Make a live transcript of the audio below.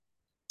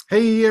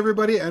Hey,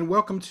 everybody, and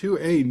welcome to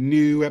a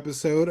new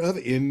episode of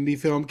Indie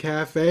Film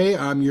Cafe.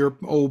 I'm your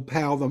old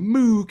pal, the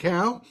Moo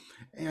Cow,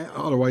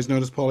 otherwise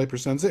known as Paulie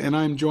Presenza, and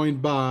I'm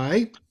joined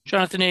by.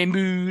 Jonathan A.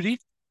 Moody.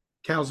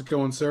 How's it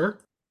going, sir?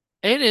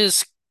 It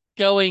is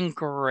going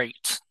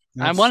great.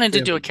 I That's wanted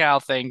to do a good. cow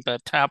thing,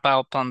 but tap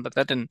out pun, but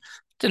that didn't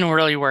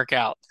really work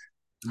out.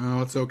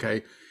 Oh, it's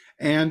okay.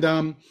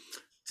 And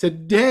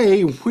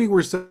today we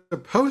were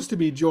supposed to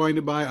be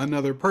joined by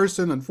another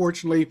person.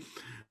 Unfortunately,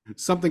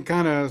 something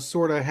kind of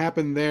sort of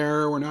happened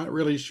there. We're not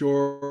really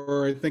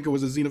sure. I think it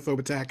was a xenophobe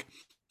attack.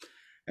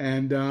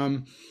 And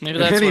Maybe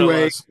that's what it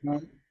anyway,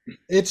 was.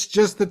 it's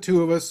just the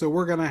two of us, so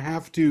we're gonna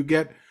have to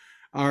get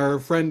our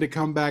friend to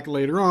come back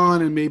later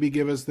on and maybe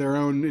give us their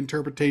own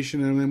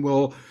interpretation, and then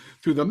we'll,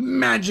 through the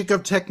magic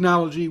of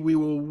technology, we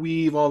will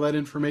weave all that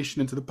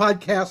information into the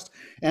podcast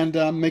and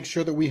make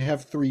sure that we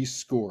have three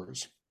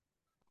scores.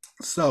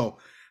 So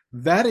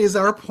that is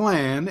our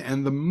plan,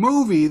 and the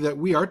movie that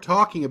we are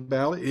talking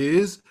about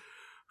is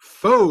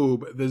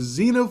Phobe, the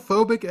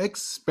Xenophobic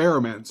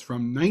Experiments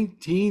from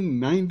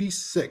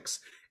 1996,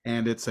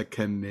 and it's a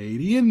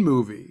Canadian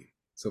movie.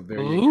 So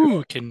there you Ooh,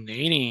 go.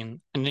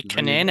 Canadian and There you go.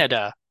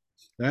 Canada.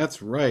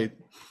 That's right.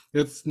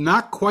 It's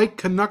not quite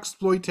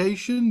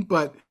Canucksploitation,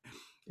 but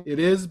it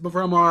is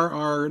from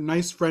our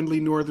nice, friendly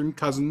northern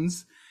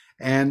cousins.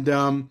 And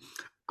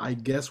I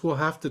guess we'll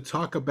have to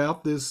talk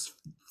about this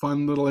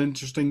fun little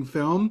interesting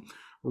film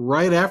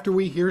right after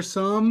we hear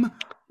some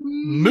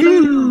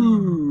Moo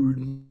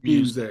mood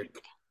music.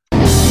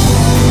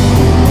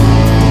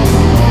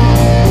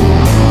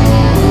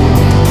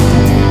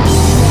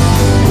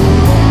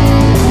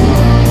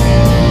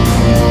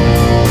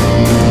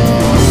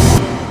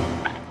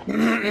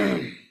 music.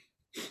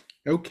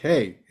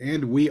 Okay,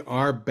 and we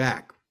are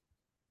back.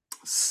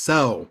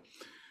 So,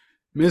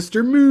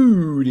 Mr.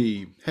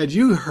 Moody, had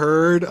you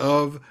heard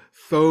of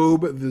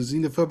Phobe, the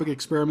xenophobic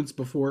experiments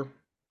before?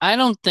 I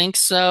don't think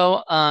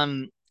so.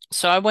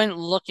 So I went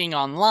looking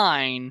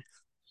online,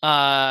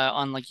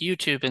 on like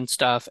YouTube and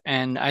stuff,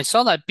 and I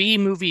saw that B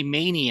Movie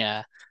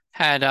Mania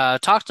had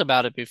talked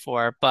about it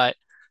before, but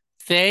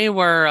they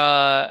were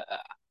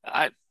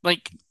I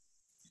like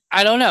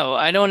I don't know.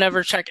 I don't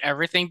ever check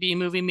everything B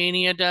Movie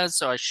Mania does,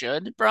 so I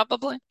should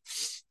probably.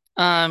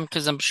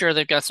 Because I'm sure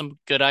they've got some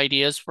good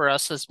ideas for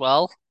us as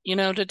well,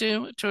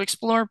 to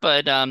explore.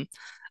 But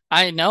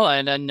I know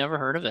I'd never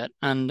heard of it,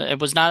 and it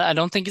was not. I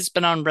don't think it's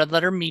been on Red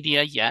Letter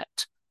Media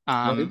yet.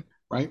 Right, Um,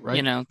 right,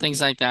 right.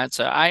 things like that.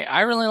 So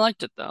I really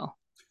liked it though.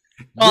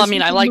 Well, I This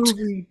mean, was I a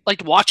movie.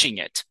 liked watching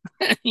it.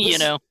 You This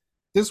know.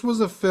 this was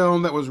a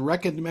film that was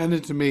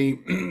recommended to me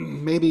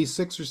maybe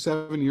 6 or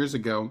 7 years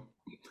ago,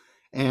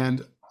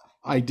 and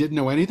I didn't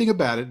know anything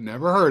about it,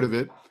 never heard of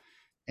it.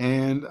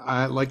 And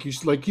I, like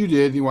you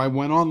did, I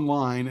went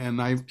online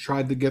and I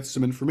tried to get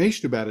some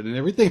information about it, and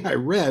everything I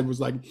read was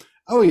like,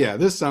 "Oh yeah,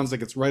 this sounds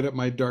like it's right up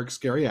my dark,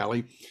 scary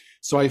alley."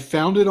 So I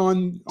found it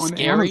on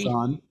Scary,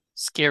 Amazon.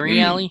 scary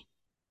alley.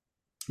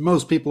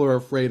 Most people are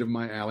afraid of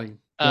my alley.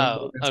 Don't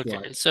Oh, ask why.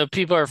 okay. So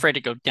people are afraid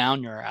to go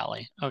down your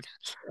alley. Okay.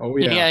 Oh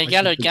Yeah, yeah, you I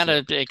should think so.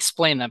 gotta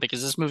explain that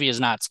because this movie is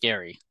not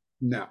scary.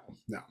 No,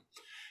 no.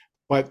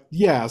 But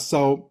yeah,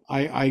 so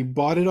I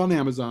bought it on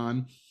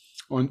Amazon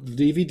on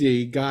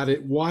DVD, got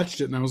it,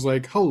 watched it, and I was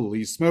like,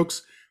 "Holy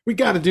smokes, we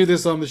got to do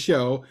this on the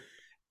show."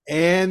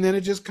 And then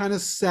it just kind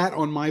of sat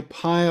on my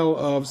pile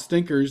of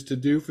stinkers to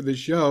do for the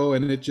show,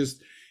 and it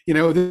just,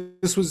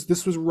 this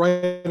was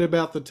right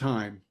about the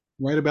time.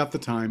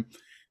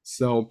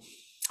 So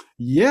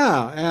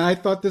yeah, and I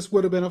thought this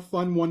would have been a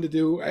fun one to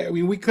do. I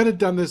mean, we could have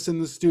done this in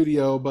the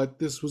studio, but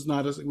this was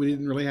not we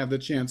didn't really have the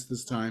chance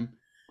this time.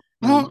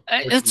 Well,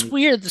 it's Fortunately.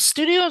 weird. The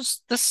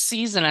studios this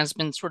season has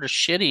been sort of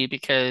shitty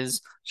because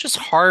it's just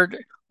hard.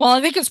 Well,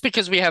 I think it's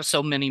because we have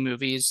so many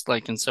movies,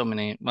 like and so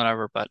many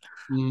whatever, but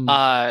Mm,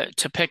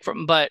 to pick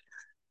from. But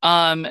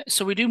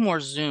so we do more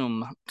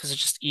Zoom because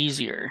it's just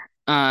easier.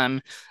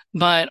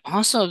 But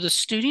also the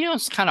studio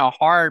is kind of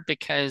hard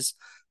because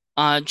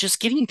just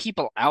getting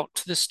people out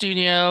to the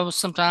studio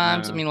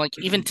sometimes. I uh, mean, like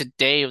even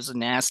today it was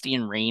nasty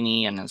and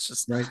rainy, and it's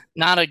just right.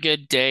 not a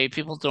good day.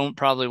 People don't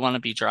probably want to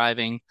be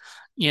driving,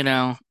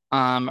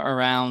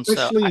 around.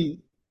 So I, Especially,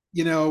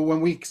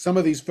 when some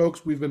of these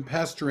folks we've been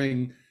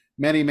pestering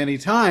many, many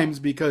times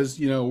because,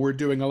 we're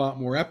doing a lot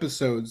more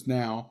episodes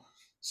now.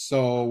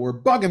 So we're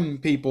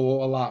bugging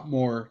people a lot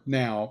more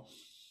now.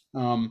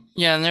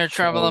 yeah, and they're So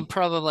traveling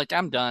probably like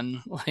I'm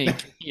done.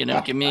 Like,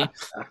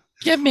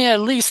 give me at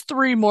least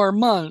 3 more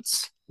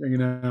months.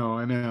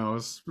 I know,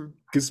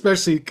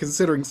 especially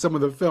considering some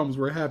of the films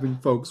we're having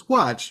folks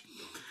watch.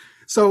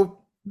 So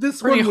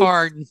this Pretty one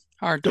was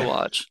hard to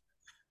watch.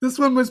 this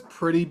one was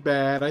pretty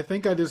bad. I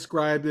think I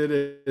described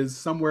it as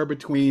somewhere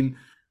between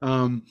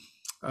um,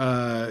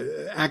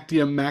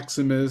 Actium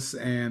Maximus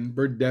and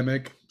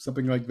Birdemic,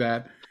 something like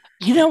that.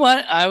 You know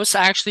what? I was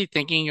actually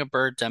thinking of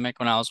Birdemic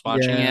when I was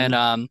watching Yeah,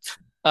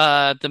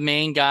 it. The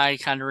main guy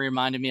kind of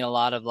reminded me a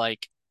lot of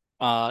like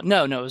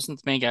no, it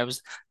wasn't the main guy. It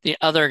was the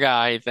other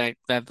guy that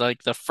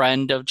like the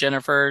friend of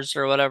Jennifer's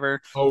or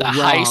whatever. Oh, The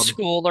high Rob.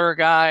 schooler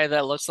guy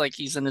that looks like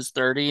he's in his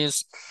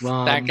 30s.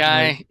 That Rob, right?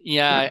 guy,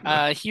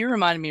 yeah, he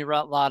reminded me a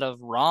lot of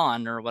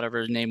Ron or whatever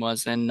his name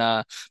was in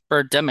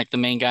Birdemic, the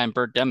main guy in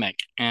Birdemic.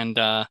 And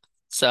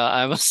so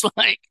I was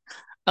like,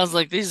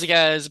 these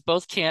guys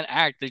both can't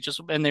act.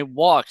 They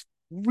walk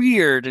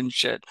weird and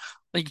shit.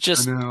 Like I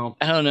just know.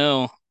 I don't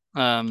know.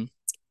 Um,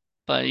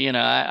 but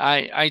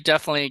I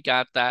definitely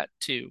got that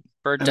too.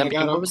 And Birdemic.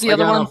 And what was the I other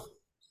got one? a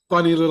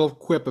funny little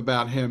quip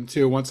about him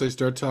too. Once I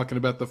start talking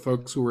about the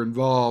folks who were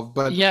involved,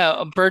 but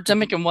Yeah,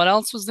 Birdemic. And what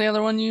else was the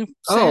other one you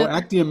oh, said?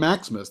 Actium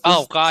Maximus.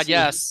 Oh God,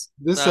 yes.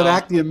 This said So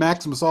Actium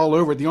Maximus all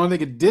over it. The only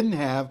thing it didn't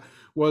have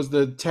was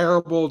the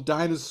terrible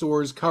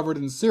dinosaurs covered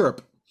in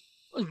syrup.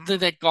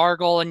 they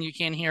gargle and you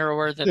can't hear a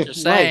word that they're Right.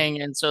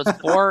 saying, and so it's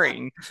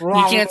boring.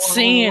 You can't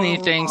see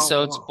anything,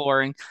 so it's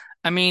boring.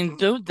 I mean,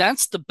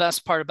 that's the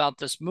best part about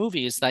this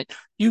movie is that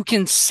you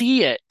can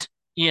see it.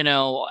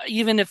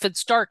 Even if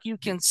it's dark, you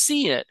can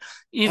see it.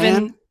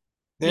 And Even,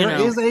 you there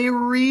know, is a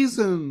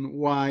reason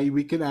why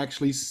we can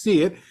actually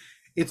see it.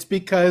 It's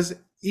because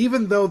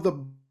even though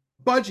the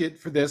budget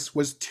for this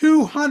was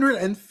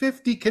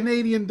 250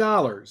 Canadian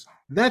dollars,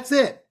 that's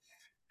it.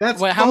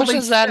 That's how all much they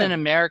is that in spent.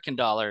 American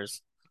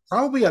dollars?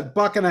 Probably a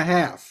buck and a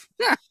half.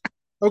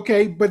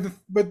 Okay, but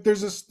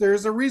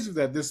there's a reason for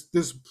that.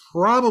 This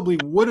probably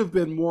would have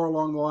been more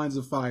along the lines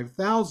of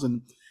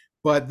 5,000,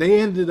 but they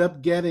ended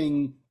up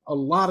getting a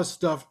lot of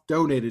stuff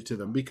donated to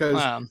them because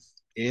Um,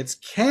 it's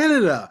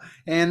Canada.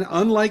 And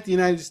unlike the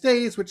United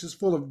States, which is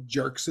full of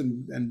jerks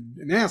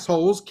and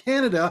assholes,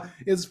 Canada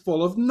is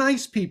full of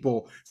nice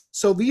people.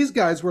 So these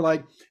guys were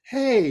like,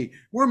 hey,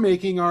 we're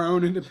making our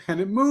own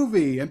independent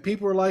movie. And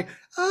people were like,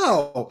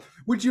 oh,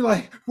 would you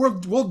like,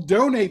 we'll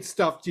donate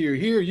stuff to you.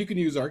 Here, you can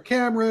use our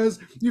cameras.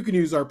 You can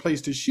use our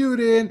place to shoot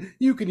in.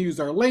 You can use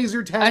our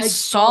laser I tag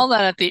saw stuff.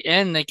 that at the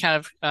end. They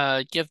kind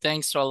of give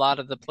thanks to a lot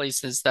of the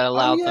places that Oh,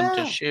 allowed them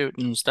to yeah. shoot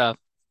and stuff.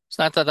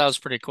 So I thought that was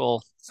pretty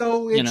cool.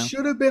 So You it know,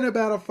 should have been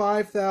about a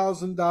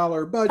 $5,000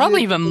 probably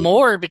budget. even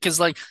more because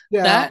like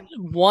Yeah, that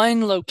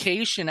one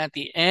location at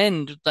the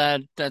end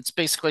that's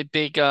basically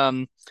big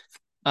what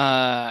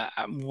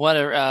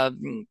are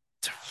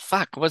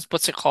fuck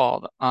what's it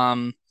called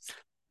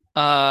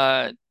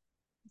uh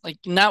like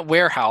not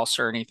warehouse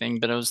or anything,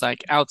 but it was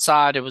like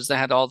outside. They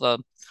had all the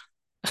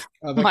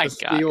like my the God.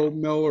 steel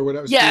mill or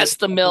whatever, steel Yes,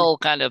 the factory. mill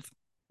kind of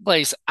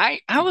place. I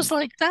was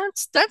like,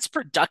 that's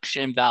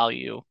production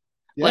value.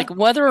 Like Yeah,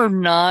 whether or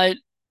not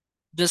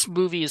this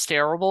movie is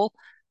terrible,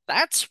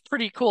 that's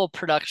pretty cool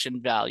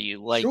production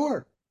value. Like,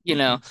 sure. you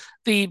know,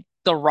 the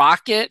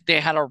rocket,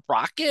 they had a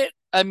rocket.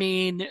 I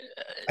mean,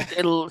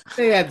 it'll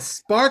They had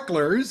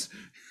sparklers.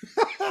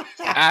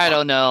 I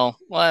don't know,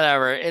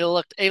 whatever. It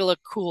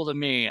looked cool to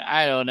me.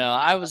 I don't know.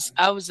 I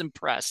was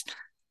impressed,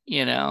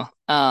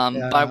 by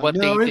Yeah, what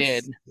they no,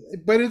 did.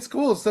 but it's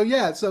cool. So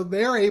yeah, so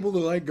they're able to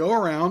like go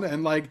around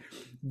and like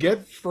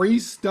get free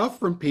stuff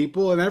from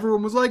people, and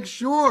everyone was like,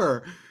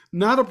 sure,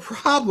 not a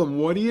problem.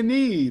 What do you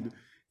need?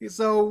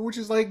 So, which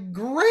is like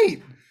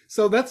great.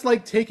 So that's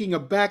like taking a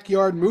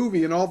backyard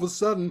movie, and all of a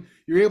sudden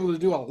you're able to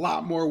do a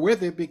lot more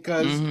with it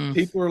because Hmm.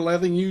 people are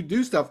letting you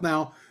do stuff.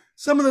 Now,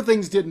 some of the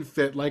things didn't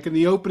fit, like in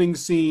the opening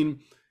scene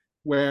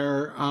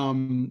where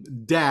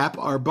Dap,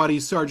 our buddy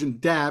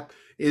Sergeant Dap,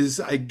 is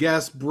I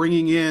guess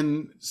bringing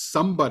in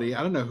somebody.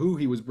 I don't know who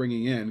he was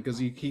bringing in because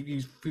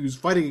he was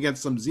fighting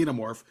against some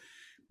xenomorph,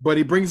 but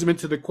he brings him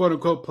into the quote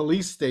unquote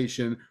police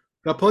station.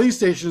 The police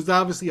station is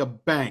obviously a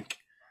bank.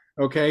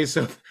 Okay,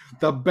 so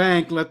the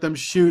bank let them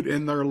shoot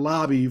in their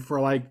lobby for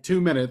like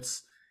 2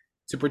 minutes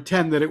to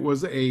pretend that it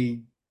was a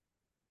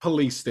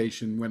police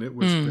station when it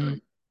was Hmm.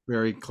 very,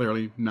 very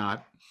clearly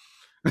not.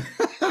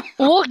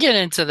 We'll get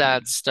into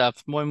that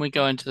stuff when we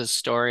go into the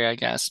story, I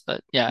guess.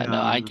 But yeah,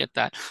 no, I Yeah. get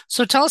that.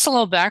 So tell us a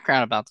little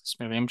background about this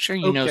movie. I'm sure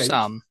you know Okay,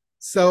 some.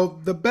 so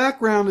the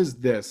background is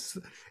this: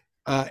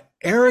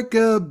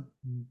 Erica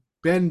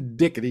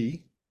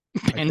Benedicti,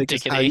 I think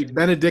is how Indickety. you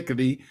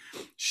Benedicti.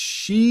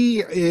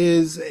 She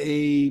is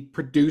a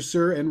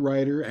producer and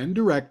writer and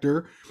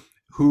director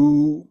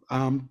who,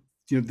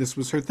 this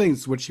was her thing.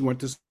 It's what she went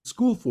to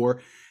school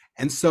for.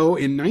 And so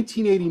in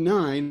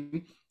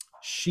 1989,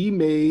 she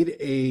made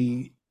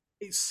a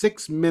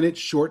 6 minute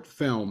short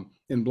film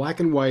in black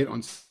and white on,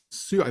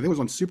 I think it was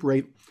on Super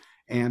 8.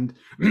 And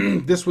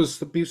this was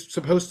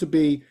supposed to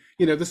be,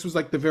 this was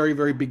like the very,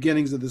 very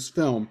beginnings of this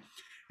film.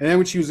 And then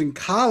when she was in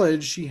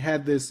college, she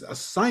had this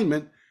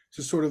assignment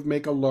to sort of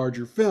make a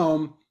larger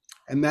film.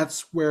 And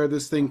that's where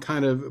this thing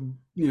kind of,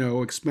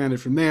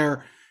 expanded from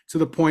there to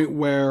the point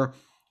where,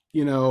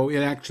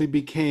 it actually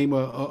became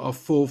a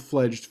full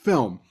fledged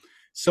film.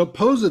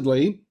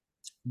 Supposedly,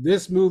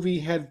 this movie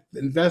had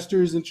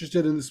investors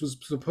interested in this, was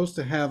supposed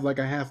to have like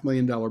a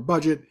 $500,000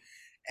 budget.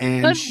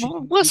 And But she,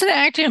 wasn't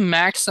Acting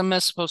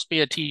Maximus supposed to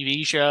be a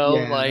TV show?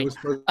 yeah, it Like, was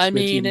supposed I to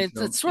be a mean, TV it's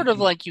show. sort of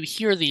like you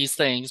hear these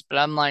things, but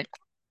I'm like,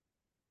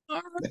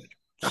 "Uh,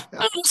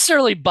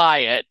 necessarily buy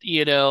it,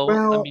 you know.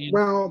 I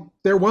mean,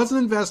 There was an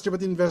investor, but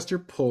the investor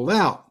pulled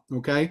out.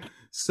 Okay.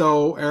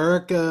 So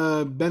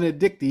Erica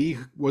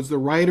Benedicti was the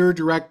writer,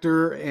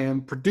 director,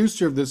 and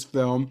producer of this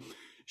film.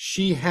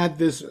 She had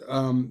this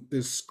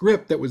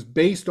script that was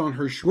based on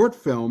her short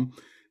film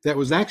that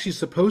was actually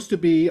supposed to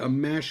be a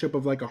mashup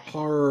of like a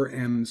horror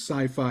and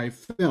sci-fi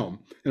film.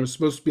 And it was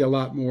supposed to be a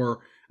lot more,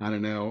 I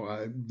don't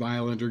know,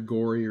 violent or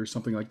gory or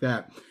something like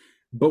that.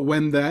 But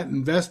when that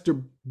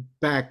investor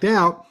backed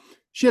out,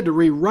 she had to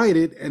rewrite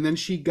it, and then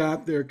she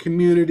got their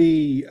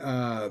community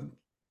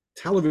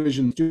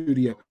television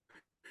studio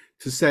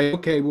to say,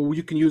 okay, well,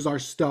 you can use our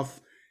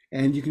stuff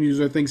and you can use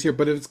our things here,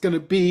 but it's going to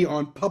be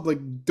on public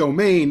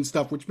domain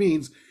stuff, which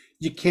means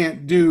you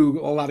can't do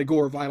a lot of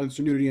gore, violence,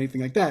 or nudity,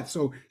 anything like that.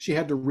 So she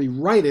had to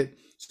rewrite it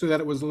so that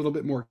it was a little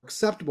bit more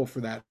acceptable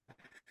for that,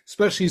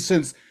 especially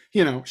since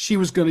she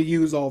was going to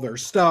use all their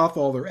stuff,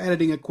 all their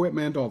editing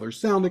equipment, all their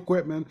sound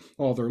equipment,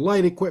 all their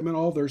light equipment,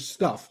 all their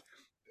stuff.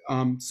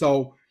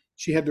 So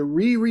she had to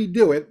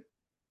redo it,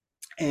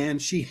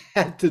 and she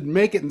had to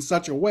make it in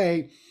such a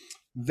way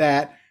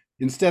that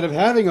instead of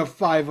having a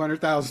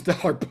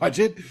 $500,000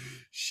 budget,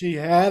 she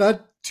had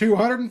a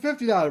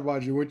 $250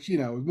 budget, which is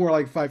more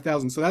like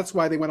 5,000. So that's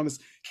why they went on this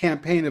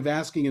campaign of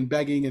asking and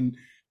begging and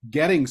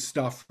getting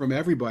stuff from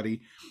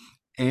everybody.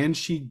 And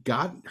she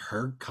got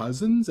her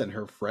cousins and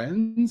her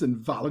friends and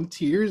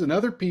volunteers and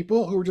other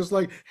people who were just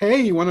like, hey,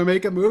 you want to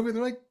make a movie? And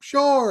they're like,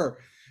 sure,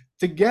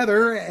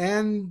 together.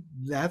 And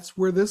that's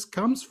where this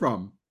comes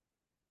from.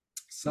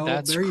 So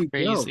that's there you go.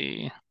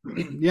 crazy.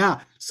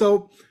 Yeah.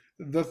 So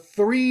the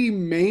three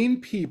main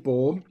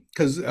people,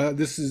 because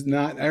this is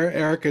not,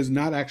 Erica is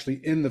not actually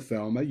in the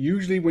film.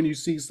 Usually when you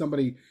see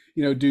somebody,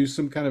 do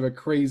some kind of a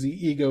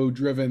crazy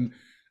ego-driven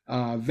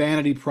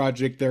vanity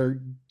project,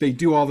 they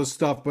do all the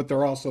stuff, but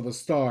they're also the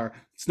star.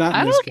 It's not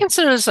in I this don't case.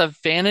 consider this a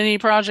vanity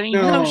project,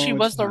 even though she No, it's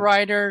was the not.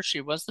 writer, she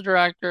was the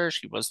director,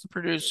 she was the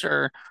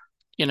producer,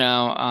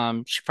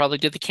 she probably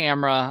did the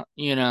camera,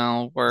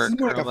 This is work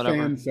more like or a whatever.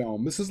 fan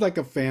film. This is like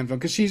a fan film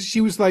because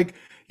she was like,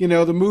 the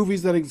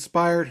movies that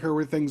inspired her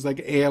were things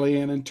like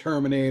Alien and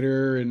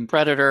Terminator and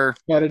Predator.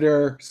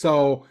 Predator.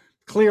 So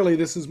clearly,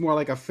 this is more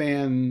like a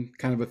fan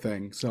kind of a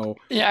thing. So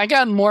Yeah, I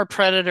got more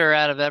Predator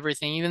out of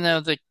everything, even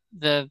though the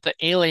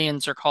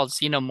aliens are called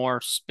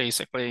xenomorphs,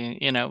 basically,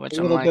 a which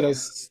I'm little like, bit of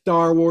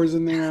Star Wars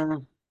in there.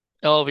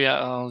 oh yeah,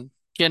 I'll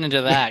get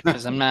into that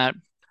because I'm not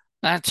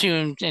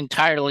too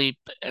entirely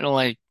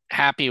like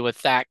happy with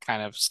that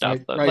kind of stuff,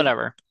 Right, but right.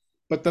 whatever.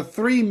 But the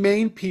three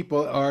main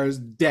people are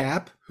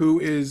Dap, who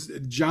is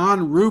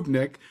John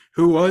Rubnik,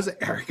 who was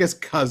Erica's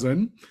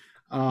cousin.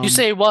 You Um,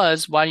 say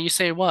was, why do you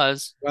say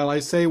was? well, I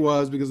say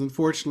was because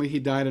unfortunately he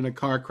died in a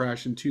car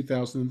crash in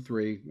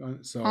 2003.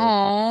 So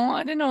Oh,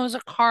 I didn't know it was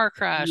a car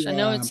crash. I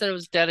know it yeah, said it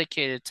was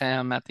dedicated to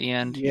him at the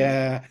end. He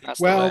yeah.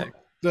 passed away. Well,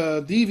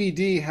 the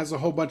DVD has a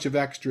whole bunch of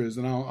extras,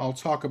 and I'll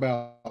talk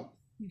about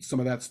some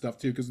of that stuff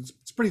too because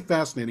it's pretty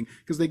fascinating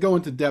because they go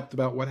into depth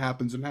about what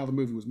happens and how the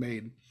movie was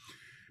made.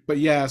 But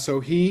yeah, so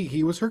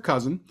he was her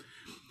cousin.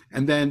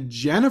 And then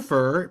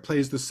Jennifer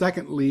plays the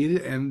second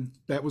lead, and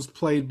that was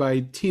played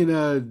by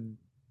Tina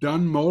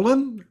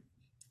Dunmolen,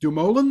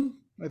 Dumoulin,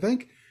 I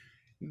think.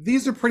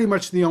 These are pretty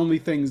much the only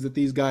things that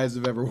these guys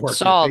have ever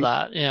worked in. Saw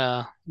that,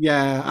 yeah.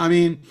 Yeah, I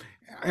mean,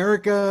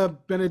 Erica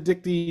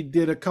Benedicti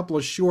did a couple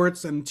of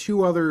shorts and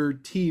two other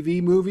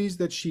TV movies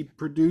that she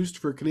produced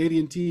for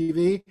Canadian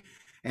TV,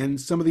 and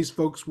some of these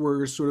folks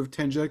were sort of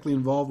tangentially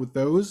involved with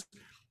those,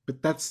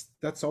 but that's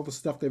all the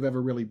stuff they've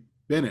ever really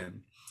been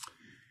in.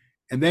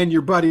 And then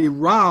your buddy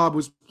Rob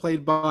was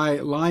played by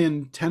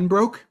Lion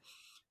Tenbroke,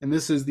 and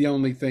this is the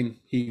only thing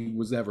he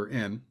was ever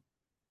in.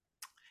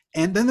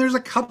 And then there's a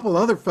couple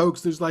other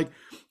folks. There's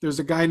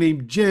a guy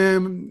named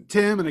Tim,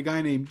 and a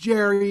guy named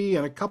Jerry,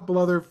 and a couple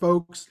other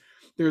folks.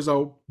 There's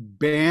a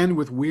band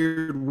with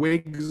weird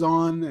wigs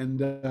on, and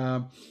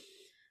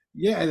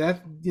yeah,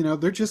 that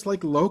they're just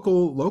like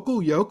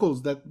local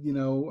yokels that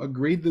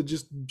agreed to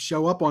just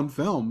show up on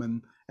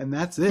film, and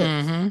that's it.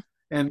 Mm-hmm.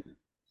 And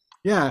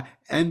yeah,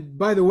 and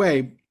by the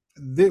way,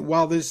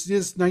 while this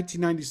is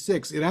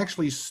 1996, it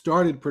actually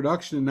started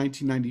production in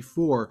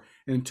 1994,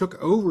 and it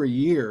took over a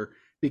year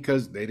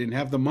because they didn't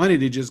have the money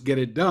to just get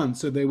it done.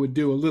 So they would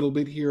do a little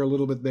bit here, a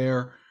little bit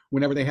there,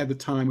 whenever they had the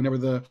time, whenever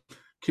the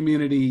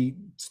community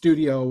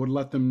studio would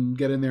let them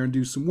get in there and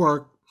do some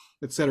work,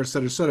 et cetera, et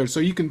cetera, et cetera. So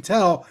you can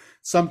tell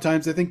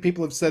sometimes, I think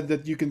people have said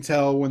that you can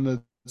tell when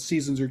the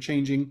seasons are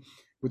changing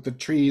with the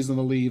trees and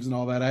the leaves and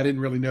all that. I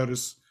didn't really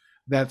notice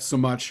that so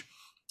much.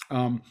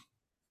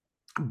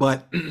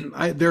 But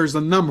there's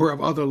a number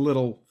of other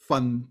little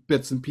fun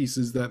bits and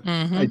pieces that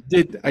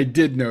Mm-hmm. I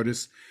did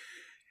notice.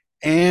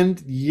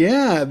 And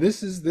yeah,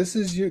 this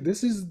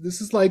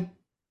is like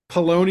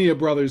Polonia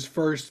Brothers'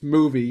 first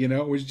movie.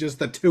 It was just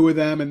the two of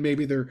them and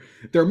maybe their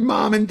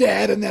mom and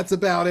dad, and that's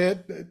about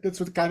it. That's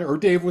what kind of, or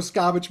Dave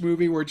Wascovich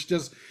movie where it's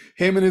just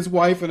him and his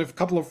wife and a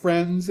couple of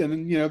friends,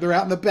 and they're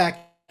out in the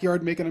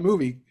backyard making a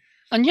movie.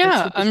 And That's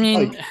yeah, what I this is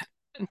mean,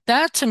 like.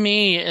 that to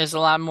me is a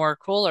lot more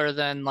cooler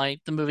than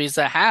like the movies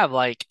that have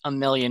like $1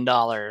 million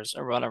or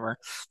whatever,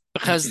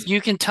 because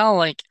you can tell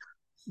like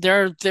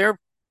they're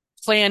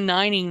plan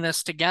nining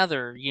this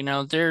together.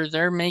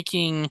 They're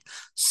making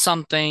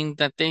something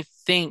that they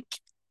think,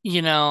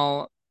 you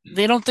know,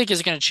 they don't think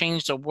is going to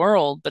change the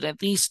world, but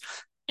at least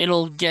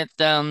it'll get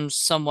them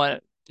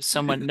somewhat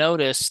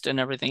noticed and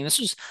everything. This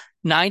was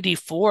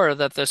 94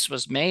 that this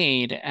was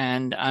made,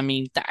 and I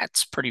mean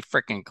that's pretty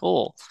freaking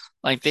cool.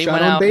 Like they Shot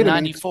went on out in Betamax.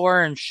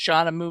 94 and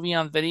shot a movie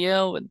on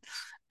video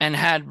and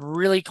had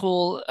really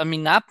cool, I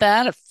mean not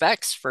bad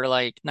effects for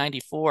like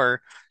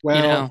 94,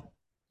 you know. Well,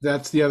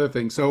 that's the other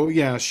thing. So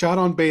yeah, shot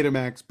on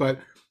Betamax, but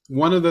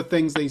one of the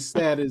things they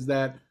said is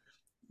that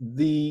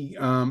these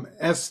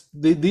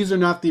are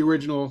not the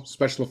original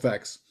special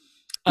effects.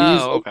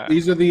 Oh, okay.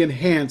 These are the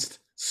enhanced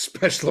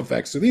special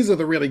effects. So these are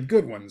the really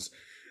good ones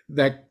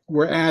that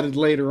were added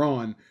later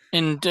on.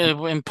 In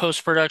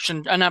post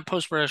production, not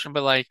post production,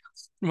 but like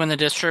when the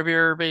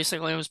distributor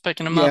basically was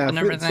picking them up Yeah, and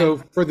everything. so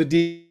for the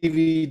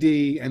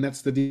DVD, and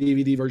that's the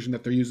DVD version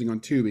that they're using on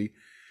Tubi.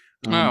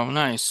 Um, Oh,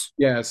 nice.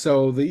 Yeah,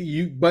 so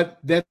but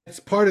that's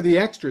part of the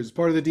extras,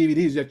 part of the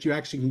DVDs that you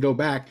actually can go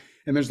back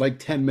and there's like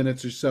 10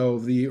 minutes or so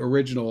of the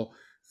original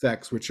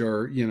effects, which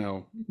are,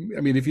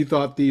 I mean, if you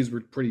thought these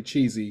were pretty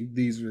cheesy,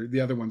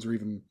 the other ones are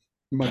even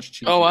much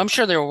Oh, cheesier. I'm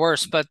sure they were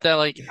worse, but they're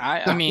like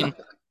I mean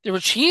they were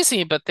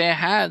cheesy, but they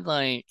had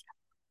like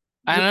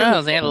I They're don't kind of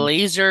know, they had fun.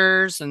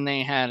 lasers and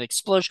they had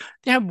explosion.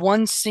 They had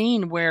one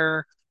scene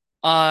where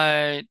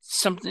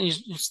something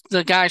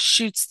the guy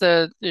shoots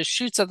at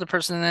the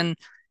person and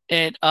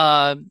then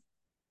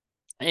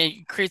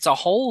it creates a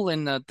hole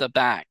in the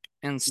back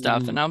and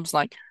stuff. And Mhm. I was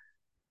like,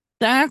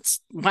 that's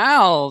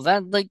wow,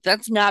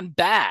 that's not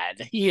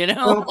bad, you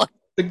know? Well,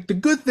 the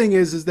good thing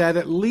is that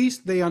at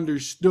least they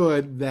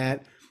understood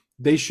that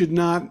they should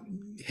not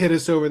hit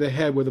us over the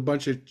head with a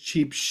bunch of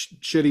cheap,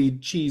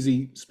 shitty,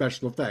 cheesy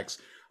special effects.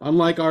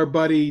 Unlike our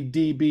buddy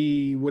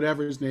DB,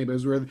 whatever his name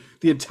is, where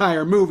the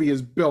entire movie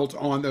is built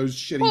on those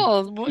shitty,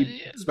 Well, cheap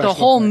the special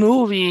whole effects.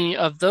 movie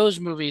of those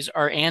movies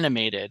are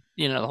animated,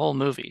 the whole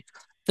movie.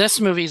 This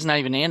movie's not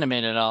even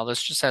animated at all.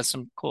 This just has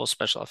some cool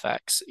special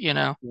effects, you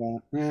know? Yeah,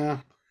 yeah.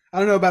 I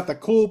don't know about the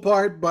cool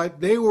part, but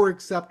they were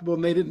acceptable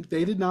and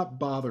they did not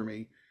bother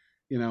me.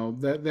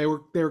 That they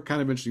were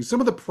kind of interesting. Some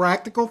of the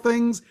practical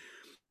things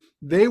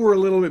they were a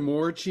little bit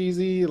more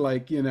cheesy.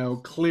 Like,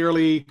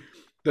 clearly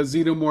the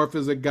xenomorph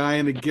is a guy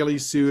in a ghillie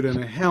suit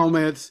and a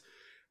helmet.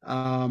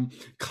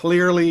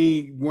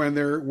 Clearly, when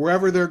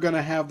wherever they're going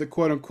to have the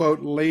quote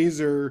unquote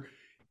laser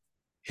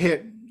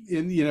hit,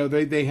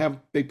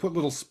 they put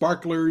little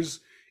sparklers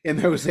in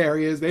those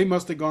areas. They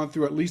must have gone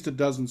through at least a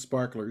dozen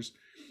sparklers.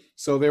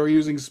 So they were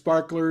using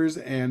sparklers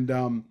and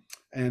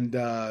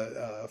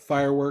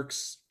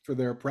fireworks for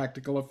their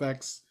practical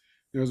effects.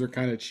 Those are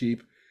kind of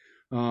cheap.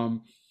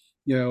 Um,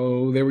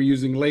 they were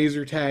using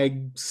laser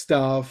tag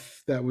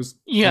stuff that was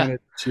Yeah. kind of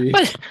cheap.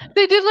 But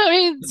they did, I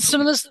mean,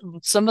 some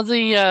of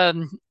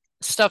the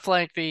stuff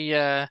like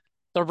the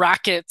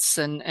rockets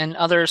and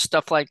other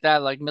stuff like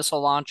that, like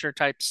missile launcher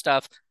type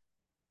stuff.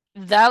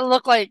 That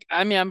looked like,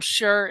 I mean, I'm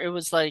sure it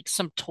was like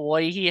some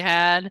toy he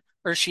had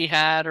or she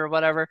had or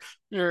whatever,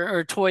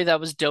 or toy that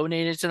was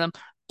donated to them.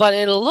 But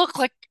it looked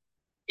like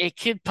it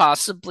could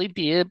possibly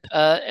be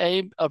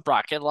a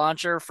rocket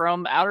launcher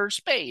from outer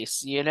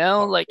space, you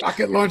know? Like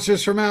Rocket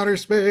launches from outer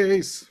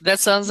space. that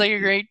sounds like a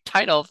great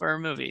title for a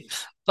movie.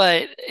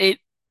 But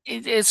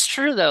it's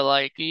true though.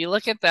 Like you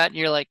look at that and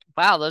you're like,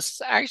 wow, this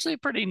is actually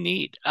pretty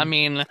neat. I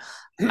mean,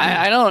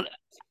 I don't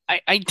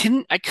I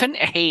couldn't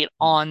hate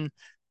on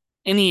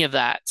any of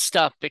that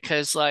stuff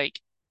because like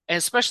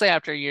especially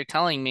after you're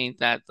telling me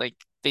that like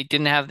they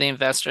didn't have the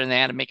investor and they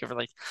had to make it for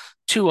like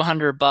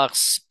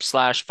 $200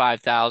 slash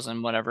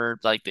 5,000 whatever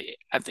like the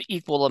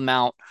equal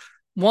amount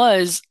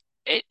was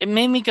it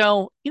made me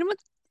go, you know what,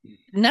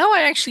 now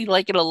I actually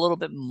like it a little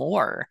bit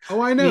more,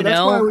 Oh, I know. you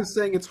That's why I know. was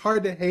saying it's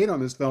hard to hate on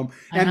this film.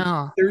 I And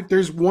know.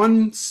 there's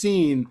one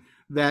scene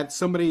that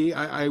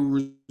I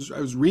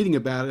was reading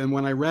about it, and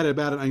when I read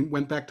about it, I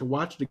went back to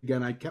watch it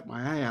again. I kept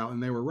my eye out,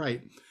 and they were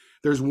right.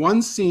 There's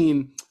one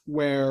scene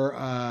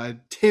where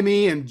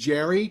Timmy and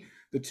Jerry,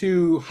 the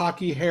two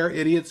hockey hair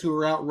idiots who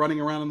are out running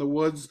around in the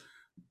woods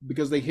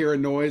because they hear a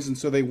noise, and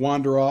so they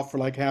wander off for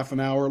like half an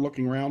hour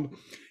looking around.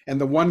 And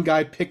the one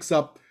guy picks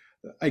up,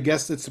 I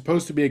guess it's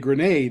supposed to be a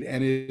grenade,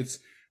 and it's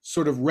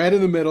sort of red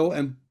in the middle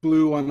and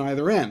blue on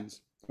either end.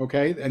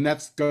 Okay, and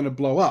that's going to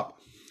blow up.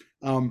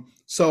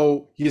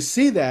 So you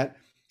see that,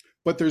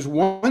 but there's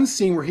one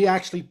scene where he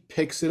actually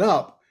picks it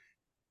up.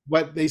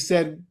 But they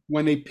said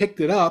when they picked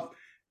it up,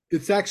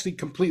 it's actually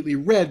completely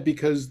red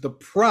because the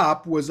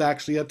prop was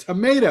actually a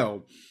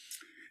tomato.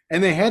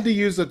 And they had to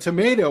use a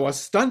tomato, a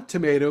stunt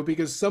tomato,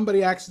 because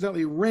somebody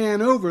accidentally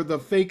ran over the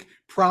fake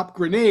prop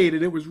grenade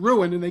and it was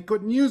ruined and they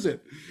couldn't use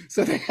it.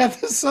 So they had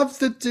to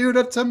substitute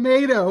a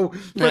tomato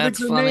for the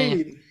That's funny.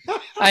 grenade,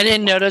 I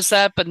didn't notice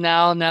that, but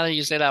now that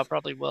you say that, I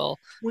probably will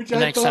which the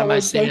I next thought time I was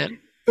see like it.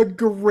 the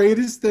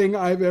greatest thing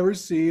I've ever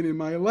seen in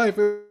my life.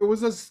 It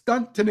was a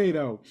stunt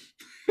tornado.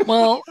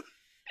 Well,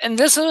 and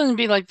this wouldn't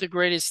be like the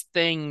greatest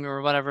thing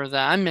or whatever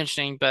that I'm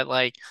mentioning, but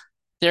like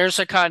there's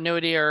a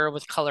continuity error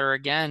with color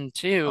again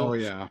too. Oh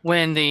yeah.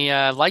 When the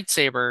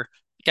lightsaber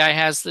guy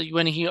has the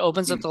when he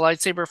opens up the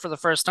lightsaber for the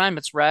first time,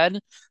 it's red.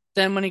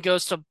 Then when he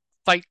goes to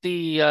fight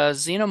the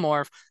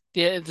xenomorph,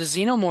 the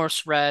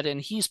xenomorph's red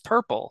and he's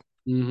purple.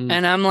 Hmm.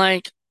 And I'm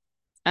like,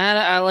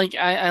 I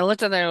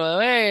looked at that and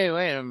I go,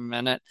 wait a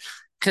minute,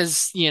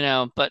 because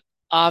but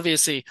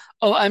obviously,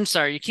 oh, I'm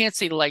sorry, you can't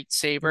say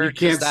lightsaber You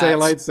because can't say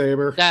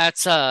lightsaber.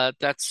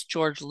 that's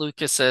George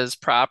Lucas's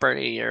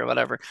property or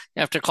whatever. You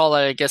have to call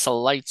it, I guess, a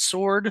light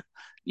sword,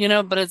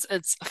 but it's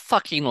a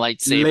fucking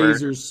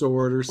lightsaber, Laser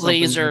sword or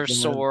something like laser that.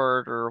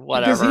 sword or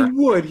Because whatever.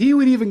 he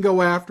would even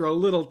go after a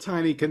little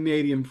tiny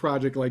Canadian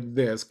project like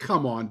this.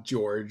 Come on,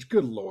 George.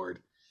 Good Lord.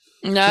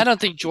 No, I don't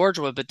think George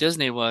would, but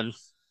Disney would.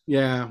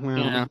 Yeah,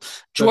 You well, know,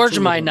 the George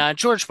two of might them. not.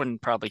 George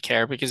wouldn't probably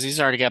care because he's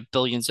already got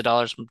billions of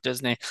dollars from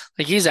Disney.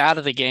 Like he's out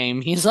of the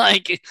game. He's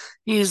like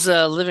he's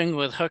living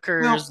with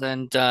hookers Well,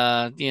 and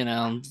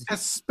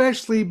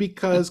especially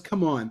because,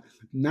 come on,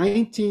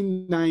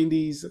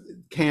 1990s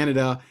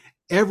Canada,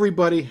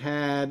 everybody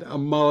had a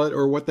mullet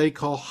or what they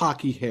call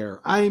hockey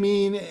hair. I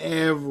mean,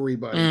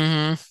 everybody,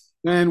 hmm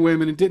men,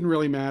 women, it didn't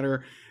really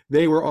matter.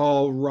 They were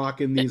all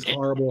rocking these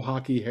horrible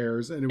hockey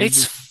hairs, and it was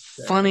It's just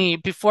sad. funny.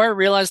 Before I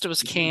realized it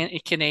was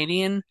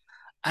Canadian,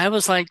 I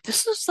was like,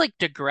 this is like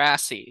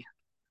Degrassi.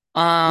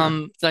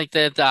 Like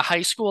the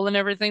high school and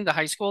everything, the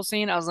high school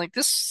scene. I was like,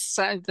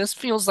 this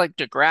feels like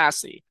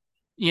Degrassi.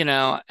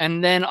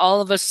 And then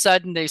all of a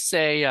sudden they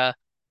say, A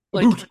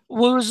like, boot.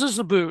 what was this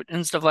about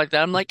and stuff like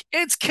that. I'm like,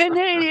 it's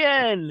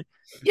Canadian.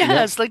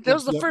 Yep, Yes, like that yep,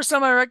 was the yep. first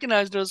time I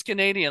recognized it was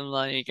Canadian.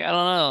 Like, I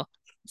don't know.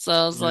 So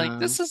I was like, Yeah.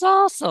 this is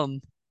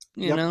awesome.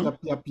 You Yep, know? yep,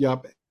 yep,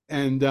 yep.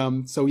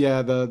 And so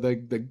yeah,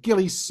 the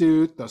ghillie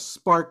suit, the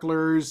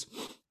sparklers,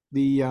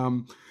 the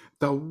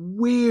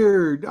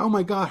weird, oh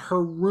my God,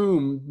 her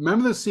room.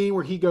 Remember the scene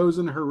where he goes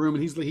in her room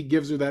and he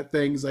gives her that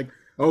thing. He's like,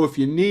 oh, if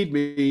you need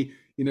me,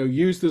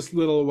 use this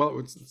little, well,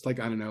 it's like,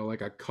 I don't know,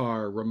 like a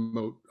car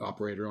remote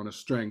operator on a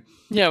string.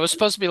 Yeah, it was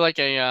supposed to be like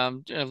a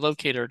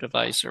locator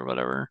device or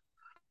whatever.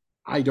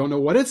 I don't know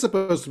what it's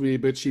supposed to be,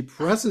 but she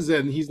presses it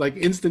and he's like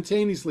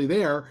instantaneously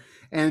there.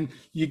 And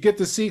you get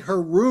to see her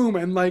room,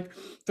 and like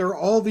there are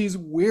all these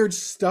weird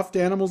stuffed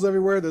animals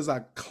everywhere. There's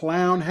a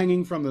clown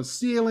hanging from the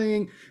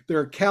ceiling. There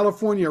are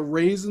California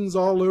raisins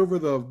all over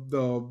the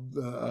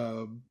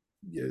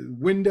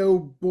window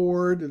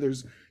board.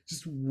 There's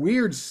just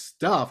weird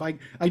stuff.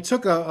 I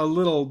took a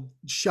little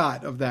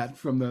shot of that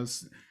from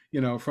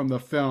from the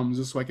film,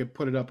 just so I could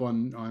put it up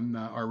on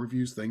our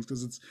reviews things,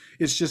 because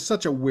it's just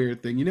such a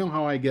weird thing. You know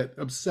how I get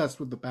obsessed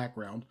with the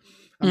background.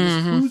 I'm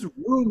just, hmm whose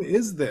room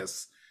is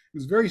this? It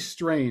was very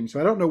strange. So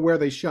I don't know where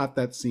they shot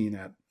that scene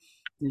at.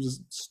 It was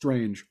just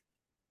strange.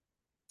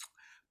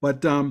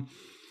 But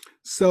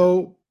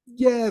so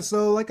yeah,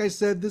 so like I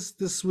said,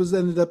 this was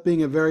ended up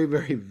being a very,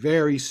 very,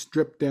 very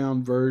stripped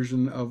down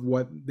version of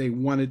what they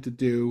wanted to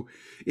do.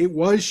 It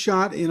was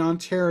shot in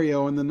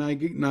Ontario in the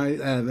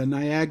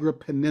Niagara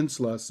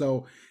Peninsula.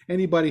 So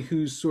anybody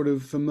who's sort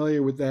of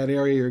familiar with that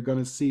area, you're going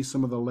to see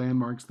some of the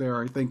landmarks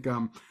there. I think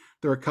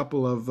there are a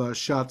couple of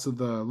shots of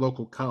the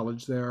local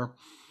college there,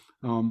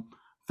 um,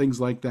 things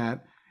like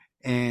that.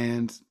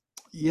 And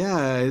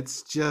yeah,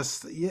 it's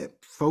just, yeah,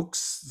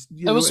 folks,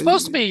 It was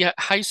supposed to be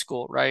high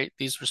school, right?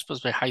 These were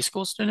supposed to be high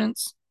school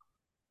students.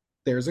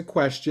 there's a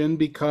question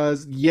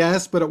because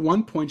yes, but at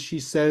one point she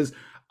says,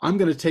 I'm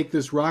going to take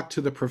this rock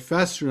to the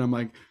professor. And I'm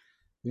like,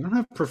 we don't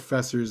have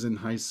professors in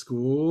high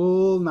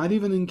school, not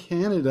even in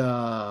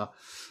Canada.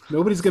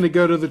 Nobody's going to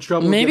go to the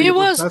trouble of Maybe getting it a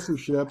was,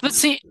 professorship but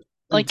see,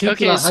 and like,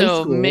 teach at okay, a high so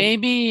school.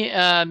 maybe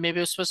it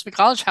was supposed to be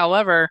college.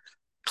 However,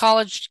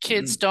 college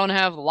kids don't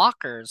have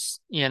lockers.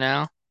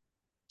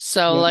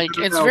 So Well, like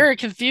no, it's no, no. very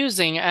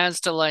confusing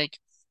as to like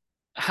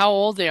how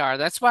old they are.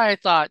 That's why I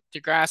thought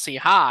Degrassi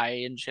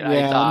High and shit.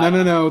 I Yeah, no, thought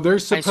no, no. They're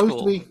high supposed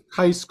to school. be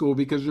high school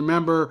because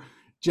remember,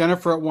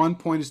 Jennifer at one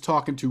point is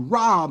talking to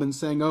Rob and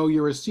saying, "Oh,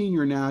 you're a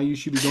senior now. You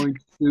should be going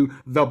to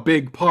the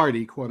big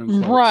party, quote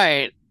unquote."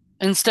 Right.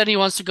 Instead, he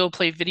wants to go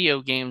play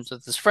video games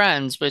with his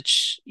friends,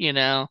 which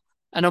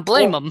I don't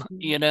blame Well, him.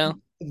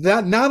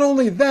 that not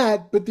only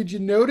that, but did you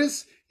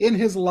notice in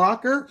his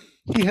locker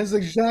he has the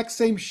exact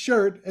same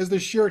shirt as the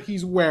shirt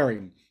he's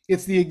wearing?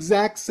 It's the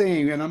exact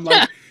same, and I'm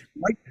Yeah.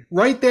 like,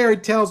 right there,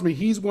 it tells me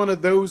he's one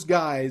of those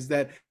guys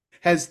that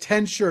has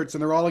 10 shirts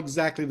and they're all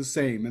exactly the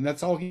same, and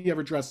that's all he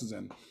ever dresses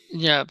in.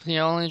 Yep. He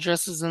only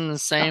dresses in the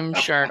same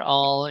shirt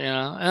all.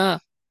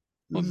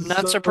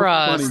 Not So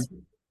funny. surprised.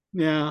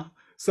 Yeah.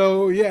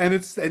 So yeah,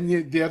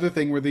 and the other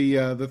thing where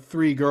the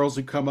three girls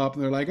who come up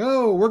and they're like,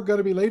 "Oh, we're going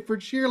to be late for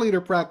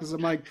cheerleader practice."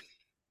 I'm like,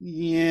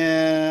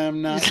 "Yeah,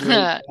 I'm not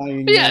really But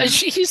buying yeah, that."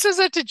 he says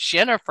that to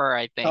Jennifer,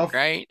 I The think,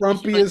 right?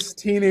 frumpiest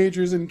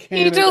teenagers in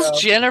He tells Canada.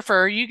 Jennifer,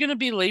 "Are you gonna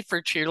be late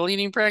for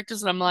cheerleading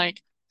practice?" And I'm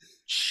like,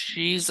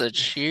 "She's a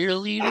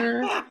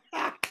cheerleader."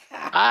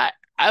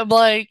 I'm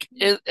like,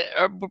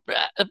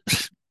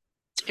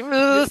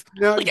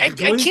 No, like I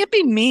believe can't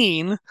be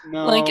mean.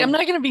 Like I'm no,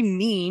 not gonna be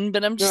mean,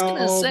 but I'm just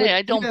gonna no, say but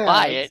I don't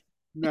buy yeah, it.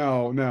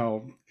 No,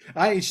 no.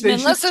 I mean, They should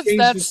unless have it's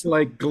changed it that's to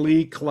like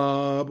Glee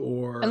Club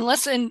or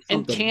unless in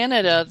something.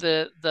 Canada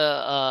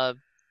the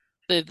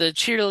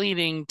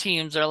cheerleading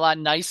teams are a lot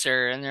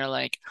nicer and they're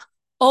like,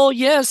 oh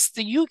yes,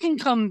 you can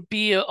come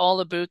be all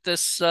about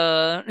this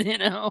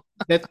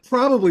That's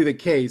probably the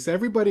case.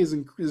 Everybody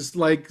is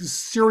like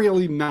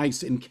serially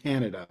nice in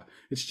Canada.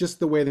 It's just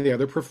the way they are.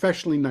 They're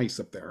professionally nice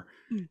up there.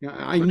 Yeah,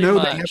 I pretty know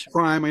they have much.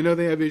 crime. I know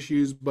they have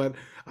issues, but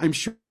I'm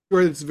sure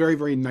it's very,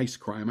 very nice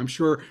crime. I'm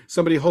sure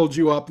somebody holds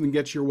you up and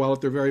gets your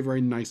wallet. They're very,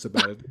 very nice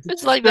about it.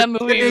 It's like They're that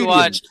movie we Canadians.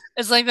 watched.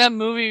 It's like that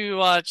movie we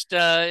watched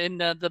in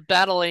the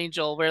Battle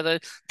Angel, where the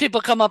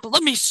people come up.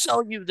 Let me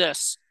sell you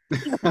this.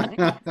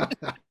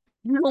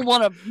 You don't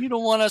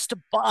want us to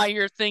buy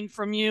your thing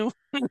from you.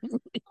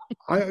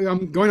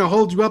 I'm going to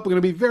hold you up. I'm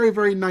going to be very,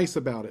 very nice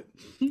about it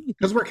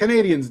because we're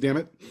Canadians, damn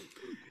it.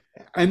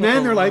 And then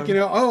Oh they're like, man.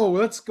 oh,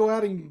 let's go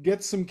out and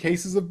get some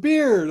cases of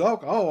beer.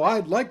 Oh,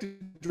 I'd like to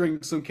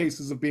drink some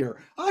cases of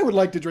beer. I would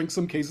like to drink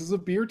some cases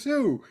of beer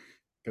too,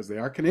 because they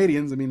are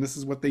Canadians. I mean, this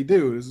is what they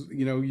do. Is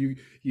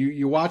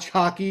you watch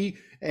hockey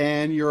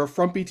and you're a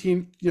frumpy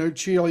team,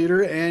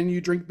 cheerleader, and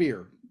you drink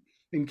beer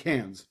in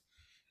cans.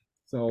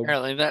 So,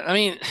 Apparently that I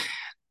mean,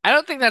 I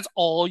don't think that's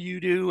all you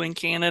do in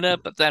Canada,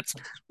 but that's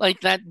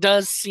like that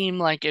does seem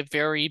like a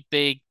very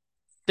big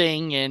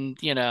thing and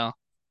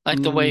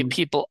like the way mm,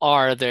 people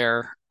are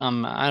there.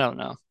 I don't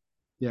know.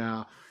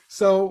 yeah.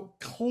 So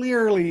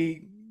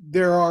clearly,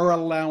 there are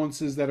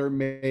allowances that are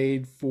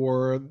made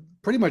for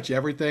pretty much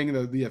everything,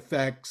 the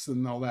effects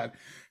and all that.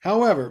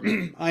 However,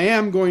 I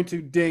am going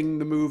to ding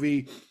the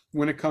movie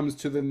when it comes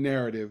to the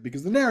narrative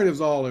because the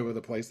narrative's all over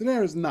the place. The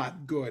narrative's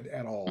not good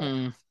at all.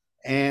 Hmm.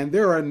 And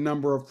there are a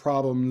number of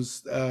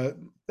problems.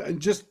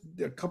 Just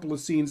a couple of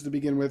scenes to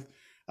begin with.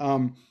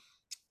 Um,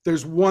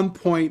 there's one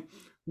point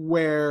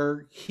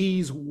where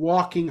he's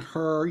walking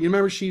her. You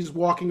remember she's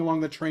walking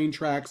along the train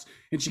tracks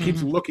and she keeps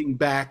Hmm. looking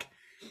back,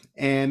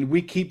 and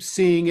we keep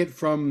seeing it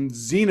from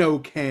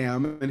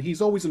Xenocam, and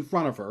he's always in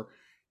front of her.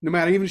 No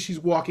matter, even if she's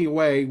walking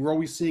away, we're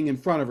always seeing in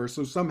front of her.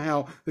 So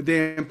somehow the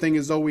damn thing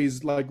is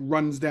always like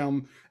runs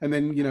down and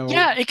then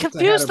Yeah, it gets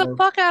ahead confused of the her.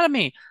 fuck out of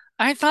me.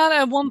 I thought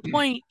at one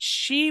point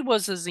she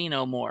was a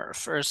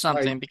xenomorph or Right,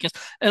 something because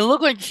it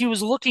looked like he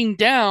was looking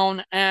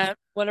down at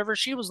whatever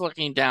she was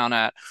looking down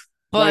at.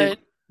 right, But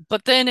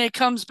but then it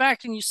comes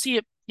back and you see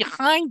it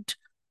behind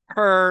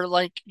her,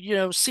 like,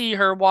 see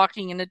her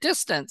walking in the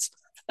distance.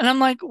 And I'm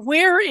like,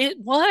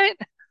 what?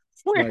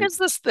 Where right. is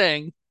this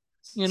thing?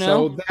 You know?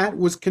 So that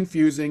was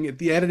confusing.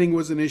 The editing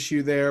was an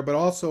issue there, but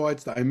also I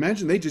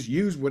imagine they just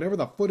used whatever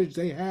the footage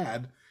they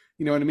had.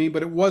 You know what I mean?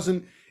 But it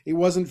wasn't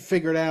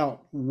figured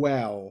out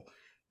well,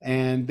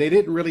 and they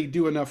didn't really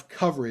do enough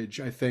coverage,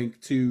 I think,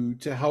 to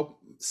help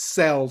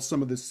sell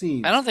some of the I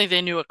scenes. don't think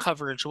they knew what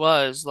coverage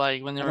was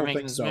like when they I were don't making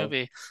think this so.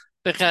 movie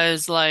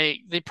because like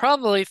they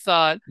probably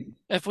thought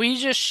if we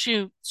just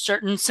shoot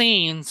certain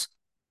scenes,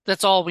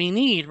 that's all we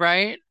need,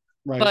 right?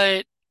 Right.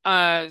 But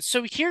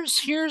so here's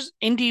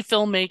indie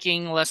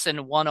filmmaking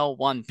lesson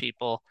 101,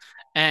 people.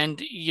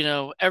 And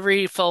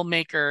every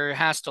filmmaker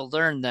has to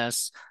learn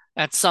this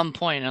at some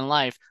point in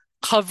life.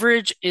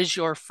 Coverage is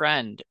your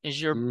friend,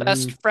 is your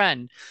best Hmm.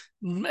 friend.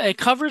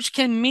 Coverage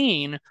can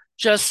mean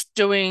just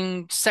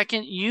doing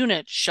second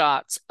unit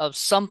shots of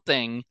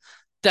something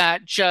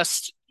that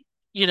just,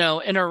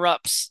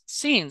 interrupts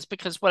scenes.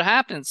 Because what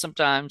happens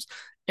sometimes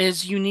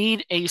is you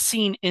need a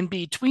scene in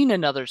between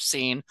another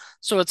scene.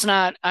 So it's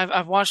not,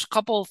 I've watched a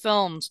couple of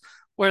films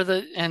where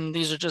and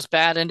these are just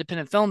bad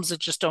independent films that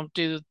just don't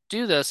do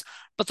this,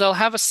 but they'll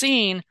have a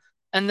scene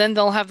and then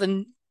they'll have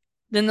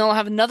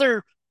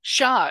another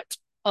shot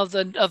of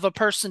a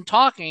person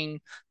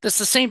talking that's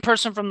the same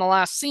person from the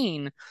last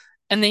scene,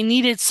 and they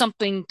needed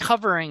something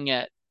covering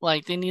it.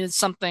 Like they needed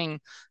something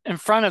in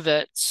front of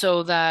it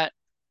so that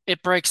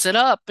it breaks it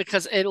up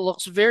because it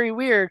looks very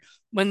weird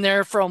when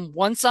they're from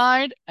one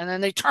side and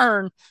then they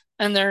turn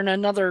and they're in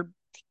another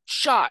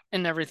shot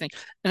and everything.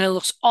 And it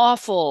looks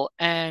awful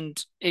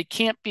and it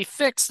can't be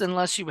fixed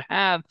unless you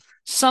have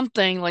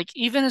something like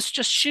even it's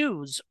just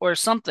shoes or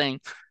something,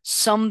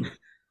 some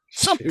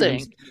Shoes.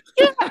 something.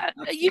 Yeah,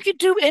 you could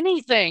do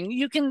anything.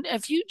 You can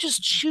if you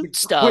just The shoot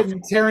stuff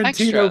Quentin Tarantino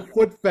extra.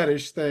 foot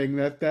fetish thing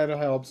that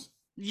helps.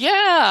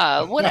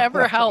 Yeah,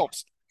 whatever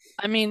helps.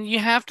 I mean, you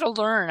have to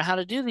learn how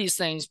to do these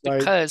things Right.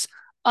 because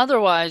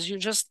otherwise you're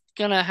just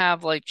gonna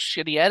have like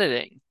shitty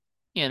editing,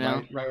 you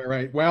know?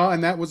 Right. Well,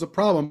 and that was a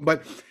problem.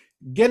 But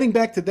getting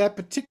back to that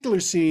particular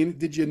scene,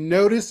 did you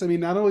notice? I mean,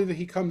 not only that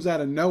he comes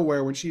out of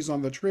nowhere when she's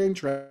on the train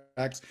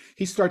tracks,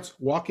 he starts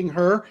walking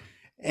her,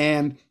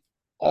 and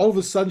all of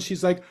a sudden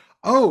she's like,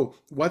 "Oh,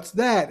 what's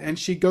that?" And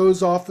she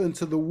goes off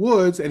into the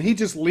woods, and he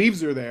just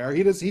leaves her there.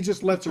 He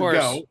just Of lets her course.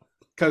 go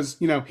because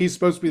he's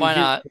supposed to be the Why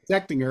hero not?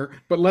 protecting her,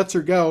 but lets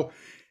her go.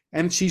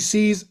 And she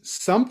sees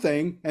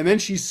something, and then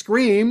she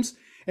screams,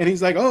 and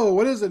he's like, "Oh,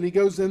 what is it?" And he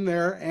goes in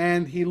there,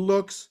 and he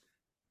looks,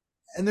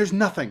 and there's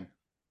nothing.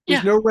 There's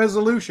Yeah. no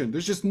resolution.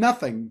 There's just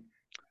nothing.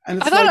 And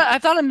I it's thought like, I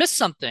thought I missed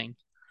something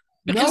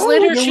because no,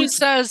 later there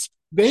was,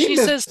 they she says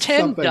missed Tim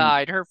something.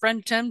 died. Her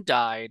friend Tim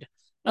died.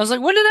 I was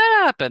like, when did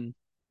that happen?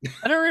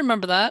 I don't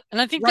remember that. And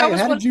Right.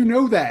 How did you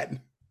know that?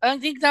 I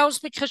think that was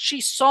because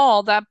she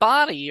saw that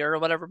body or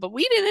whatever, but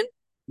we didn't.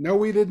 No,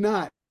 we did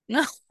not.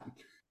 No,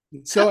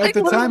 So I at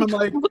the time, literally, I'm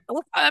like,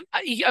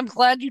 I'm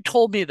glad you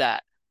told me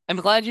that. I'm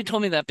glad you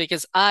told me that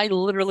because I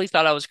literally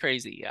thought I was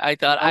crazy. I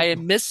thought I nope, had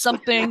missed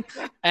something,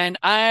 and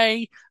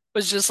I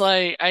was just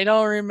like, I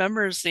don't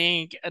remember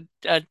seeing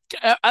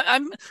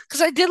I'm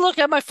because I did look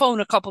at my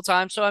phone a couple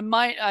times, so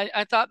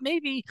I thought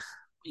maybe,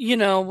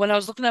 when I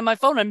was looking at my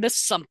phone, I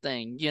missed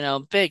something,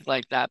 big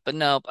like that. But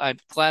no, I'm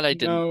glad I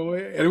didn't. no.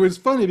 And it was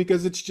funny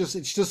because it's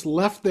just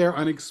left there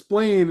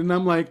unexplained. And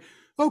I'm like,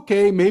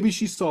 okay, maybe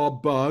she saw a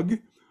bug,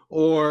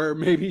 or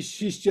maybe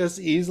she's just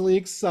easily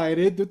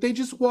excited that they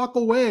just walk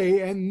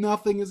away and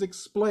nothing is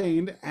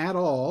explained at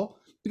all.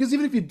 Because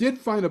even if you did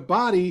find a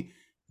body,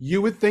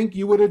 you would think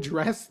you would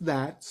address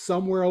that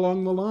somewhere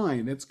along the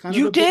line. It's kind of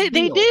You a big did.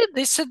 They deal. did.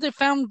 They said they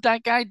found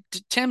that guy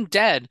Tim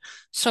dead.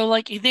 So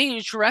like they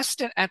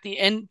addressed it at the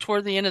end,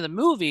 toward the end of the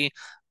movie,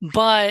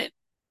 but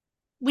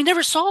we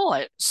never saw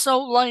it. So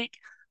like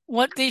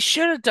what they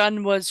should have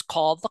done was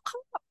call the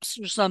cops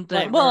or something.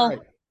 Right, right, Well, right.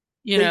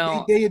 you They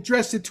know, they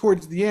address it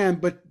towards the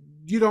end, but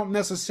you don't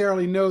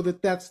necessarily know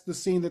that that's the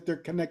scene that they're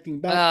connecting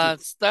back to.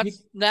 You,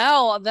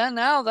 now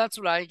that's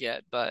what I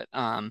get. But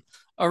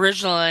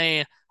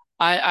originally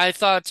I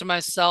thought to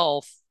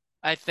myself,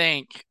 I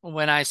think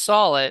when I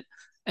saw it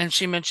and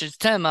she mentioned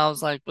Tim, I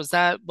was like, was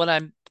that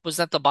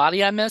the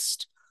body I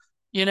missed?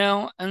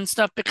 And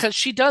stuff because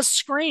she does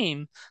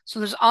scream. So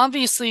there's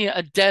obviously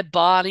a dead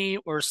body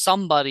or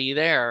somebody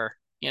there.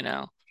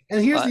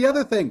 and here's But the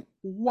other thing: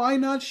 why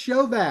not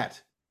show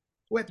that?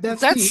 What,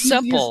 that's the that's easiest,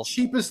 simple.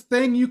 cheapest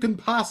thing you can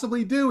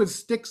possibly do is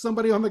stick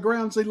somebody on the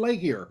ground and say, "Lay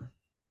here."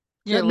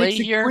 Yeah, That lay makes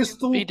it here, be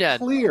crystal dead.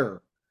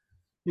 clear.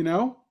 You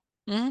know?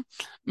 hmm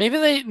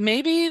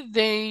Maybe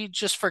they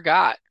just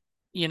forgot,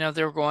 they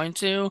were going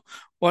to,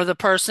 or the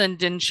person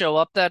didn't show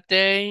up that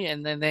day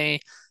and then they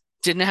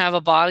didn't have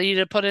a body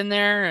to put in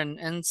there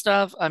and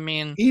stuff. I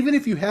mean, Even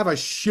if you have a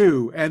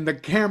shoe and the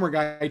camera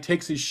guy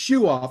takes his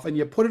shoe off and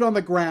you put it on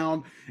the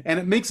ground and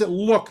it makes it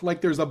look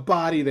like there's a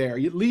body there,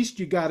 at least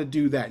you got to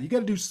do that. You got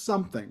to do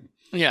something.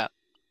 yeah.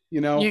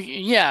 You know?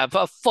 Yeah,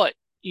 a foot,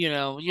 you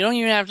don't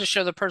even have to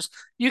show the person.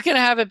 You can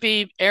have it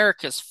be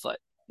Erica's foot,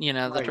 the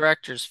Right.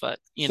 director's foot.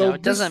 So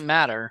It doesn't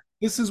matter.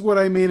 this is what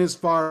I mean as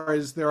far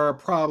as there are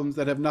problems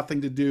that have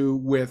nothing to do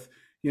with,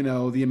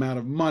 the amount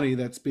of money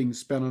that's being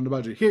spent on the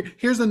budget.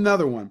 Here's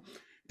another one.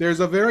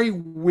 There's a very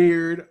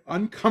weird,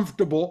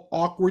 uncomfortable,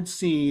 awkward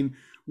scene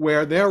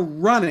where they're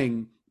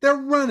running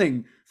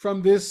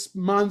from this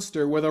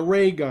monster with a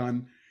ray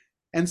gun,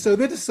 and so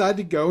they decide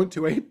to go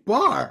into a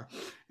bar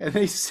and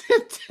they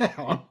sit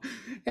down.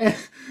 And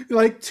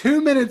like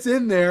 2 minutes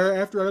in there,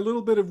 after a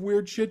little bit of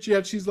weird chit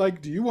chat, she's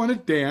like, "Do you want to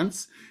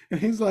dance?" And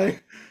he's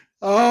like,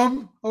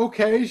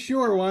 okay,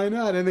 sure, why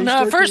not? And they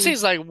No, at start first doing,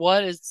 he's like,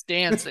 "What is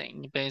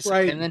dancing?"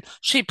 Basically, right. and then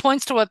she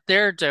points to what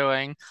they're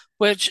doing,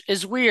 which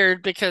is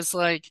weird because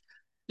like,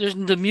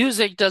 the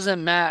music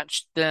doesn't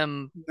match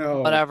them,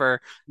 No,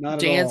 whatever, not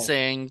at all.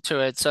 dancing to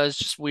it, so it's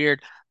just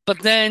weird. But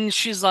then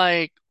she's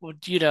like, well,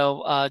 do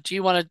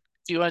you want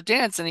to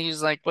dance? And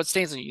he's like, "What's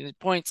dancing?" He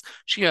points.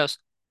 He goes,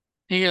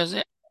 "Yeah,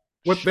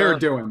 What they're sure,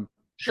 doing.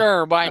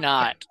 sure, why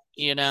not?"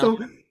 You know? So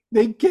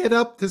they get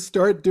up to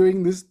start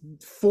doing this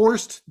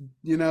forced,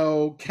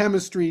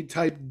 chemistry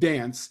type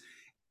dance,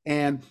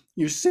 and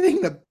you're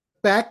seeing the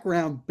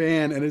background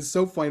band, and it's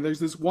so funny. There's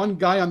this one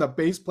guy on the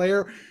bass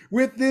player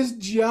with this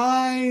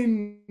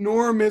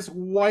ginormous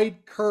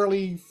white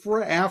curly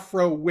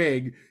afro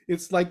wig.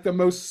 It's like the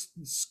most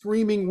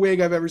screaming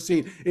wig I've ever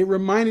seen. It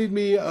reminded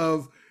me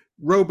of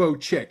Robo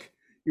Chick.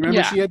 You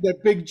remember Yeah. she had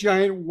that big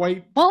giant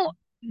white Well,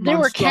 they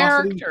were monstrosity?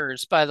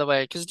 characters, by the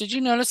way, because did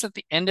you notice at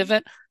the end of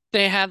it,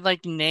 they had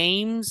like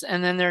names,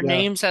 and then their Yeah.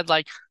 names had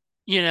like,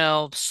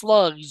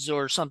 slugs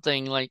or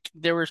something. Like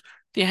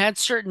they had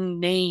certain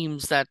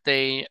names that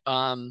they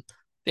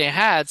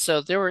had.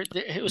 So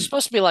it was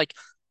supposed to be like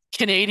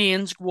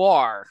Canadians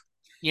Guar,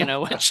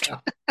 which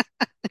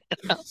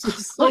This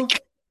is so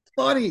like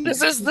funny.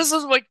 this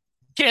is what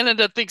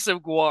Canada thinks of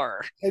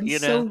Guar, And you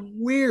know. so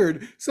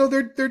weird. So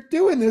they're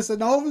doing this,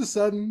 and all of a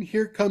sudden,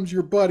 here comes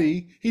your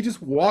buddy. He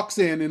just walks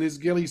in his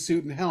ghillie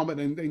suit and helmet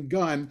and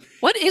gun,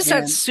 What is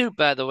that and suit,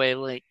 by the way?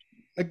 Like,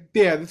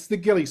 yeah, that's the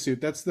ghillie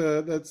suit. That's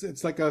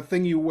it's like a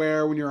thing you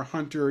wear when you're a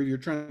hunter. Or you're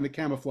trying to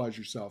camouflage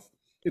yourself.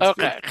 It's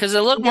okay, because it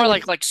looked forget more what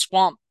like it's,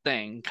 swamp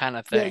thing kind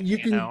of yeah. thing, You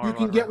can or you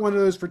can get whatever. one of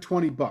those for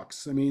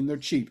 $20. I mean, they're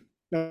cheap.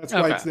 That's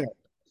why Okay. it's there.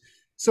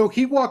 So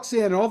he walks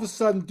in, and all of a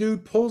sudden,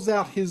 dude pulls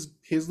out his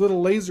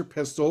little laser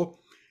pistol,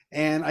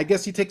 and I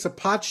guess he takes a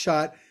pot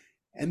shot,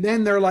 and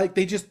then they're like,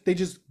 they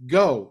just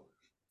go.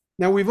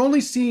 Now we've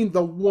only seen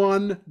the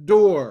one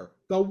door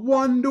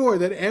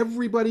that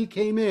everybody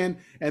came in,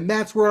 and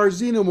that's where our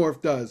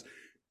xenomorph does.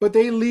 But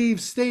they leave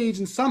stage,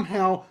 and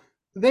somehow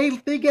they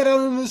get out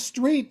on the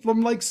street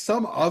from like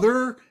some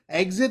other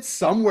exit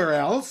somewhere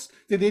else.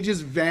 Did they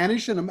just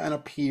vanish and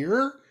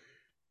appear?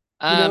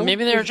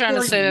 Maybe they were It's trying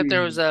to very say that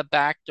there was weird. a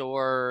back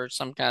door or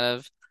some kind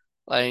of.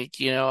 like,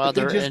 Could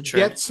they other just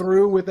get entrants.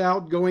 through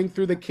without going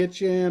through the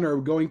kitchen or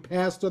going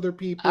past other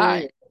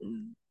I people?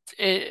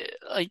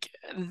 like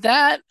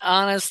that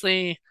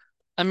honestly,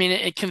 I mean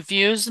it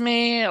confused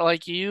me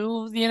like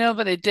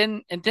but it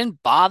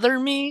didn't bother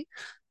me.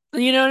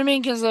 You know what I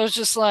mean? Because I was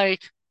just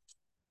like,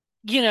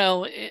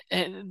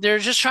 they're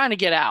just trying to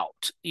get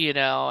out,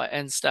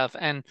 and stuff.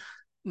 And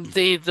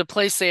the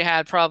place they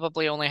had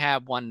probably only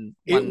had one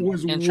It one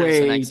was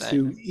entrance and way exit.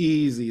 too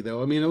easy,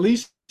 though. I mean, at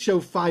least show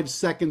 5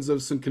 seconds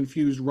of some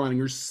confused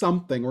running or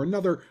something, or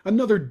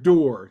another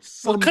door,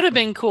 What could have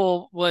been something.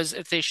 cool was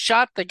if they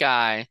shot the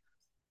guy,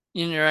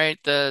 right,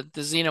 the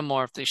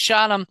xenomorph. They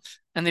shot him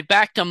and they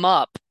backed him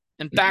up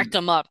and backed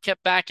him up,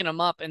 kept backing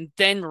him up, and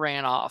then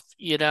ran off,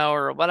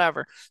 or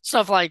whatever.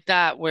 Stuff like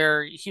that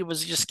where he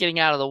was just getting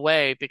out of the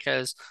way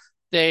because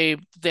they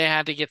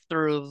had to get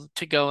through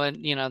to go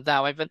in,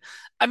 that way. But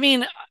I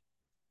mean,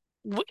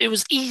 it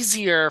was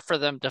easier for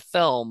them to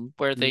film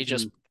where they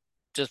just Mhm.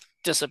 just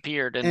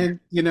disappeared and And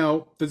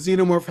the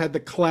xenomorph had the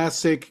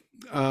classic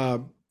uh,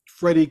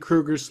 Freddy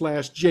Krueger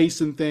slash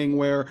Jason thing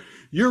where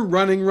you're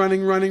running,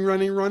 running, running,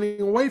 running,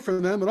 running away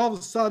from them, and all of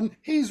a sudden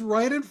he's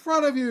right in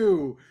front of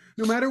you,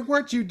 no matter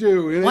what you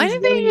do, and why he's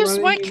did they running, use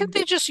why running, can't and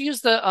they just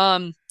use the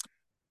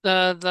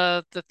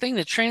thing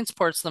that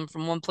transports them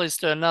from one place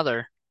to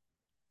another?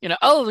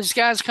 Oh, these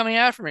guys coming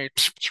after me.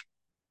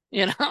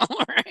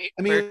 Right?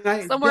 I We're mean,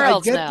 somewhere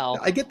else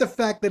now. I get the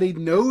fact that he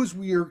knows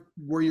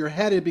where you're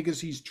headed because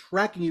he's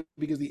tracking you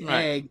because the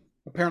Right. egg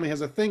apparently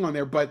has a thing on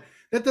there, but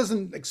that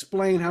doesn't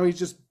explain how he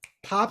just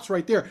pops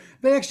right there.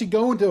 They actually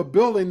go into a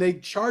building, they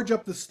charge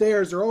up the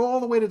stairs, they're all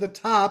the way to the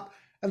top,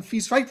 and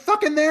he's right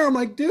fucking there. I'm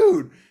like,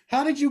 dude,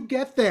 how did you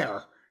get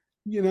there?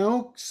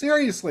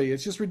 Seriously,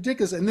 it's just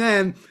ridiculous. And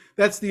then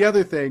that's the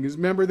other thing is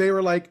remember they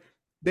were like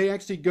they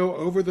actually go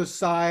over the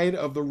side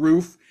of the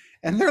roof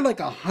and they're like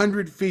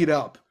 100 feet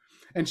up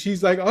and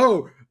she's like,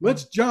 "Oh,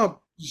 let's jump."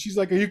 She's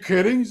like, "Are you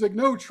kidding?" He's like,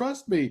 "No,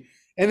 trust me."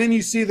 And then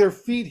you see their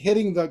feet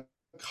hitting the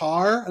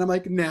car, and I'm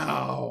like,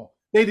 "No,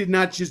 they did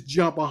not just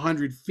jump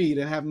 100 feet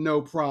and have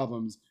no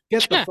problems.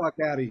 Get the fuck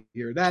out of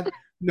here."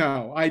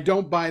 No, I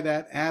don't buy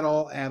that at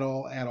all, at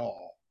all, at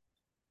all.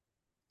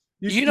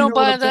 You You don't know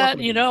what buy I'm that? talking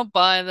You about? don't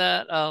buy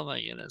that? Oh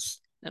my goodness.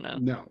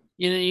 No.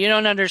 You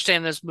don't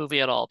understand this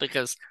movie at all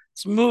because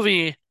this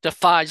movie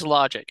defies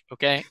logic,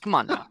 okay? Come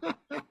on now.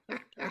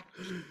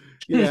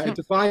 Yeah, it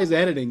defies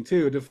editing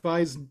too. It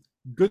defies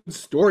good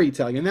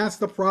storytelling, and that's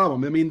the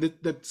problem. I mean,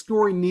 the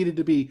story needed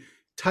to be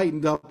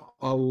tightened up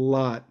a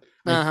lot,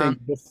 I Uh-huh.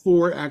 think,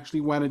 before it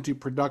actually went into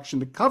production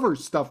to cover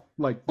stuff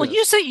like Well,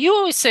 this. you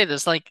always say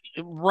this, like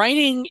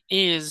writing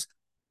is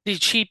the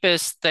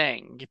cheapest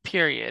thing,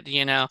 period,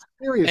 If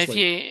Seriously.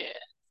 you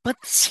but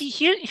see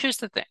here's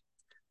the thing.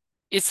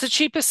 It's the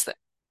cheapest thing.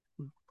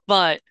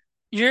 But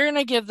you're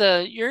gonna give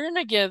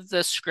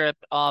the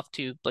script off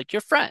to like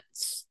your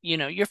friends,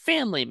 your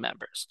family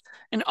members,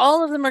 and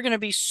all of them are gonna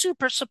be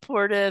super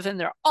supportive, and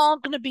they're all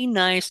gonna be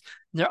nice,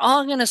 and they're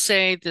all gonna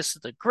say this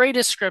is the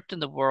greatest script in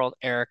the world,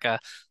 Erica.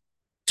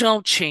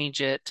 Don't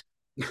change it,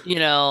 you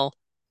know,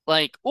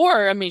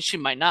 or I mean, she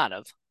might not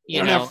have, You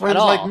don't have at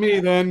friends like all. me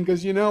then,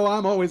 because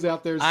I'm always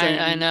out there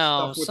I saying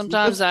know. stuff. What's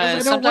because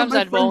I don't want Sometimes my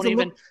I friends won't to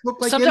even look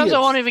like sometimes I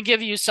won't idiots. even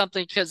give you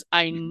something because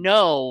I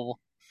know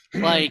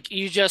like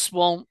you just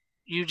won't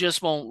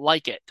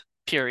like it,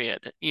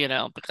 period,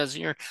 because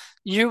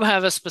you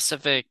have a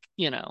specific,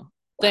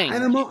 And thing.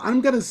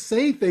 I'm gonna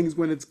say things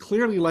when it's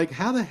clearly like,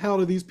 how the hell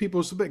do these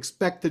people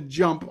expect to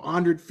jump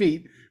 100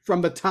 feet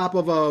from the top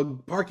of a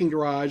parking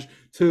garage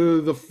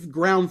to the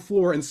ground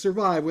floor and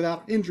survive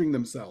without injuring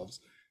themselves?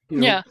 You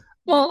know, Yeah.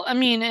 Well, I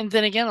mean, and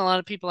then again, a lot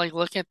of people like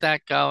look at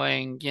that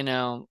going,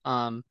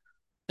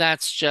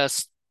 that's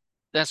just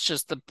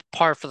the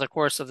par for the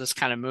course of this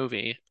kind of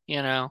movie,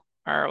 or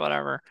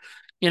whatever.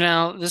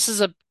 This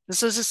is a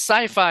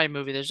sci-fi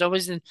movie. There's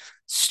always a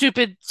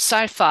stupid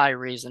sci-fi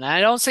reason.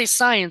 I don't say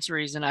science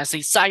reason, I say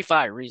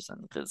sci-fi reason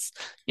because,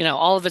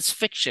 all of it's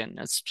fiction.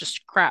 It's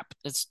just crap.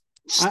 It's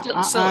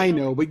still I silly.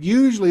 know, but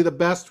usually the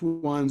best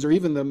ones, or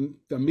even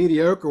the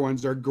mediocre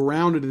ones, are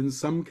grounded in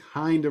some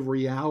kind of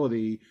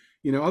reality.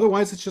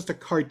 Otherwise it's just a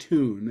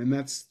cartoon, and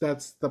that's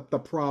the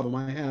problem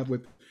I have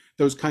with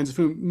those kinds of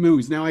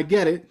movies. Now I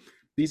get it;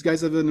 these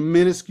guys have a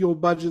minuscule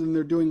budget and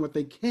they're doing what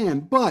they can,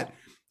 but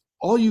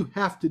all you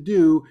have to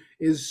do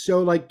is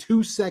show like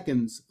 2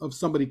 seconds of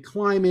somebody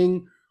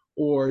climbing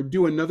or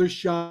do another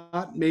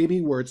shot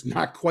maybe where it's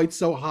not quite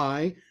so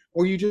high,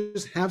 or you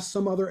just have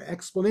some other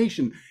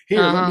explanation.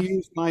 Here, let Uh-huh. me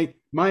use my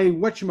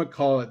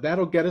whatchamacallit.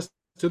 That'll get us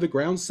to the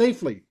ground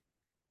safely.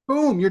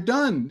 Boom, you're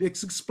done.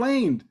 It's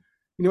explained.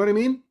 You know what I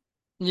mean?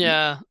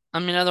 Yeah. I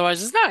mean,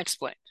 otherwise it's not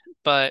explained,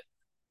 but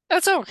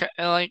that's okay.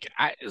 Like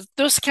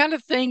those kind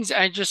of things,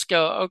 I just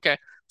go, okay.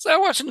 So I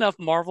watch enough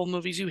Marvel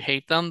movies. You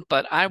hate them,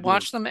 but I Yeah.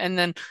 watch them and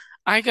then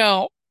I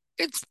go,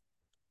 it's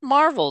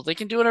Marvel. They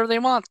can do whatever they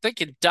want. They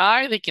can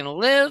die. They can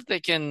live. They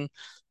can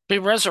be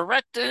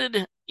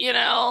resurrected.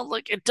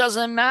 Like it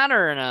doesn't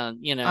matter in a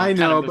I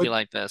kind of know, movie but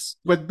like this.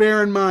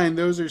 bear in mind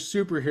those are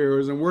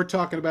superheroes and we're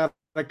talking about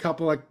a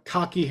couple of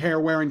cocky hair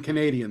wearing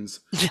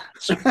Canadians.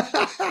 So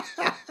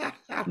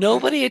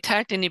nobody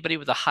attacked anybody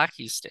with a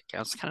hockey stick. I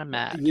was kind of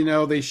mad.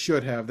 They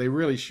should have. They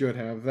really should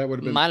have. That would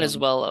have been Might as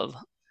fun. well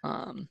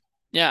have.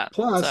 Yeah. So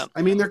Plus,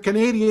 I mean, they're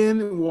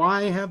Canadian.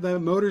 Why have the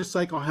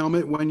motorcycle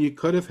helmet when you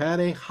could have had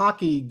a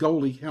hockey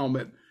goalie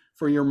helmet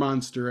for your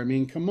monster? I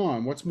mean, come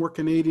on. What's more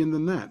Canadian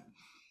than that?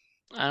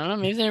 I don't know.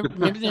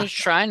 Maybe they're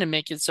trying to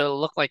make it so it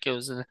looked like it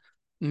was an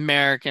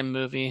American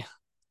movie.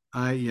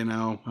 I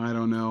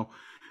don't know.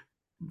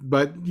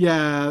 But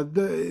yeah,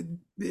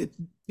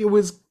 it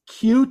was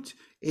cute.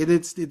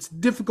 It's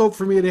difficult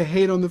for me to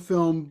hate on the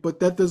film, but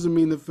that doesn't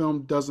mean the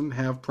film doesn't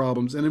have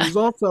problems. And it was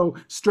also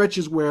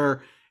stretches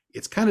where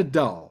it's kind of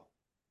dull.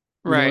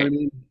 You know what I Right.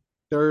 mean?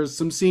 There's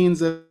some scenes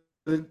that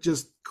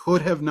just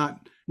could have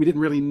not, we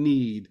didn't really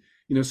need.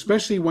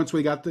 Especially once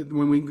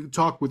when we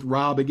talk with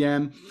Rob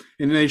again,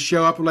 and they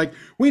show up and like,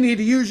 we need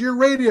to use your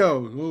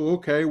radio. Oh,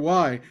 okay,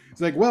 why? It's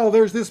like, well,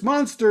 there's this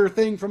monster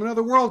thing from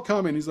another world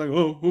coming. He's like,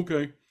 oh,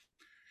 okay.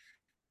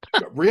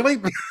 Really?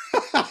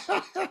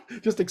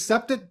 Just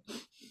accept it?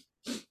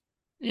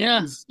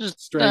 Yeah. It's Just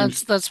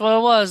strange. that's what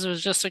it was. It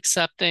was just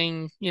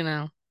accepting,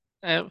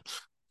 uh,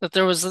 that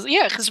there was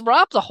yeah, because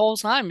Rob the whole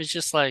time is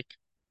just like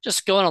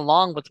just going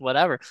along with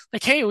whatever.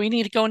 Like, hey, we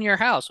need to go in your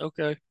house.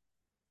 Okay.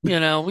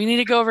 We need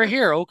to go over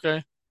here.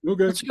 Okay.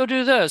 Okay. Let's go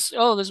do this.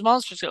 Oh, there's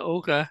monsters.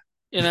 Okay.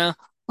 You know,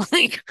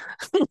 like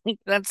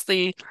that's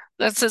the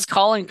that's his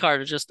calling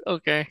card. Is just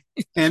okay.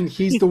 And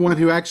he's the one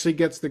who actually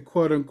gets the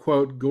quote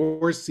unquote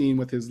gore scene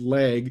with his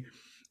leg.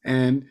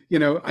 And,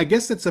 I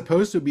guess it's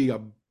supposed to be a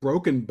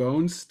broken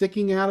bone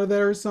sticking out of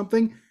there or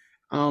something.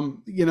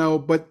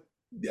 But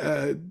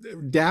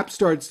Dap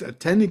starts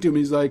attending to him.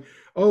 He's like,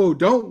 oh,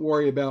 don't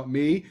worry about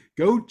me.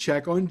 Go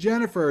check on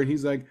Jennifer. And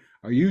he's like,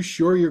 are you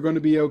sure you're going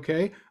to be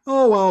okay?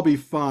 Oh, I'll be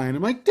fine.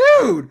 I'm like,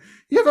 dude,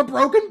 you have a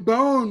broken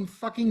bone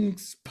fucking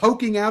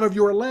poking out of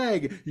your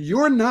leg.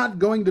 You're not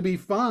going to be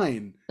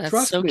fine. That's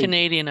Trust so me.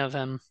 Canadian of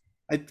him.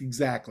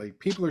 Exactly.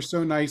 People are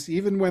so nice.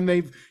 Even when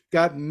they've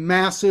got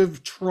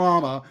massive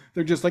trauma,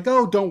 they're just like,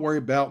 oh, don't worry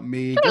about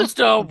me. Just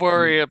don't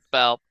worry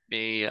about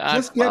me. I'm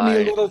Just get me a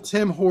fine. little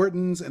Tim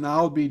Hortons and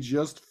I'll be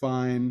just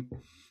fine.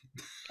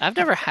 I've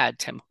never had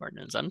Tim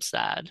Hortons. I'm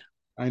sad.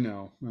 I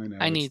know. I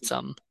I know. need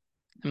some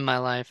in my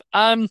life.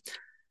 All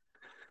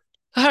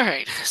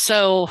right.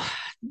 So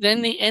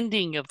then the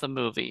ending of the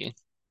movie,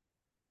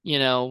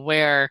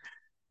 where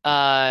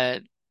uh,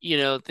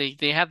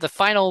 they have the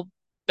final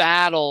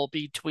battle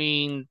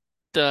between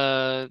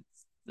the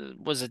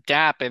was it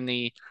Dap and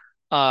the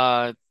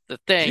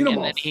thing,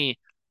 and then Xenomorph.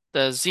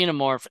 the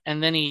xenomorph,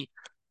 and then he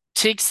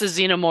takes the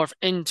xenomorph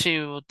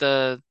into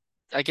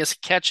I guess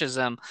catches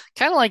him,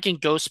 kind of like in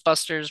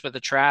Ghostbusters with the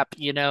trap,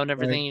 and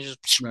Right. everything. He just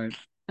Right.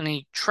 and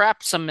he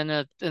traps him in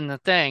the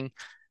thing,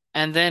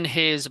 and then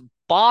his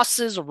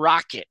boss's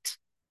rocket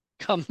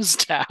comes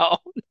down.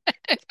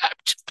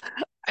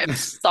 I'm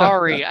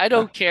sorry, I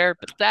don't care,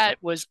 but that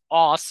was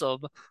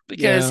awesome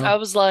because Yeah, I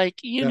was like,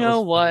 you that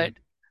know was what? fun.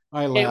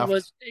 I It laughed.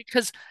 was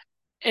because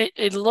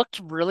it looked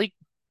really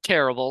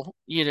terrible,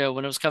 when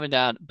it was coming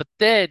down, but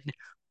then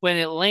when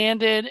it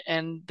landed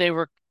and they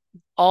were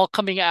all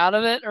coming out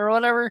of it or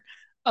whatever,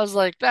 I was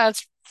like,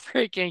 that's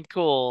freaking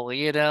cool,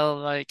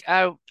 like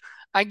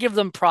I give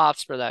them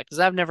props for that because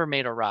I've never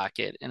made a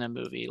rocket in a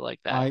movie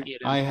like that,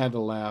 I had to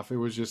laugh. It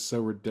was just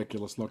so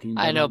ridiculous looking.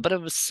 I But know, but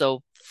it was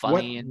so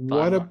what funny and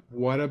what fun. a,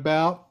 what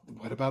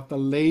about the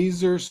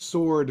laser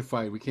sword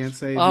fight? We can't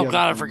say Oh the other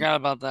God, I thing. forgot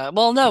about that.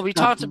 Well, no, we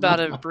talked about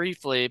it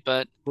briefly,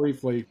 but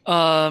Briefly.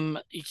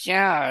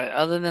 yeah,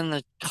 other than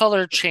the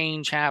color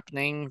change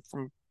happening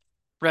from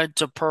red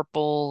to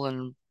purple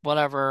and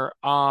whatever,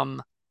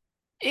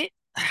 it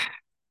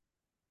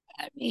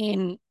I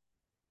mean,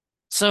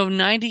 so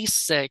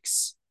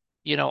 96,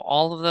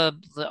 all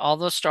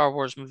the Star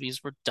Wars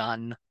movies were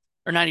done.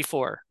 Or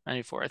 94,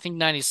 94. I think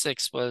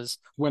 96 was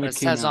When what it it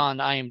came says out. on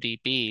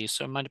IMDb,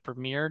 so it might have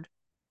premiered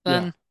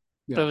Yeah. then,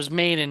 but it Yeah. was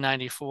made in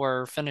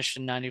 94, finished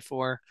in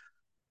 94.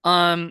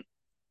 Um,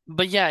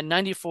 but yeah,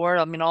 94,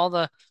 I mean all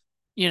the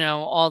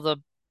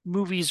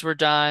movies were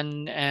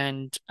done,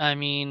 and I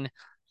mean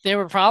they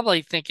were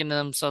probably thinking to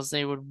themselves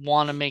they would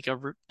want to make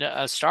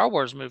a Star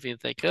Wars movie if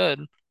they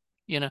could.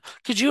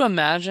 Could you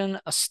imagine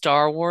a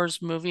Star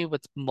Wars movie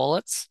with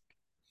mullets?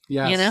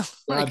 Yes.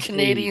 A God,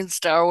 Canadian please.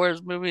 Star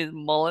Wars movie with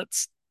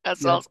mullets. That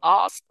Yep. sounds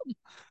awesome.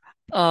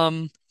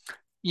 Um,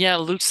 yeah,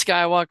 Luke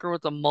Skywalker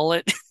with a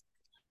mullet.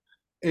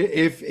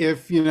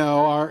 If you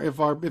know our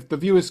if the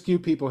View Askew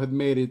people had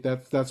made it,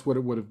 that's what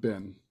it would have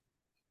been.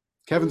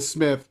 Kevin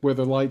Smith with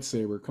a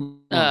lightsaber.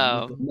 Come on,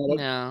 with Oh, the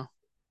mullet. no.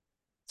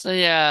 So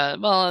yeah,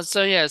 well,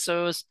 so yeah,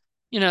 so it was,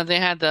 they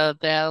had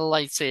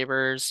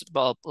lightsabers,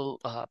 well,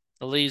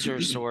 the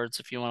laser swords,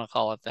 if you want to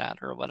call it that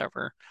or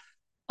whatever.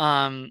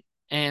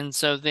 And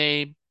so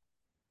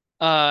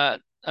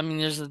I mean,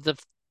 there's the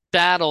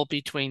battle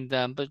between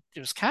them, but it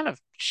was kind of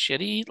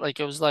shitty. Like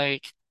it was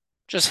like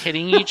just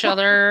hitting each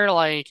other.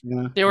 Like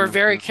Yeah. they were Yeah.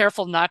 very Yeah.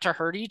 careful not to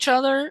hurt each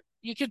other,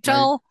 you could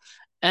Right. tell.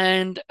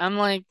 And I'm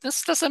like,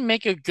 this doesn't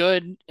make a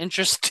good,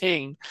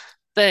 interesting.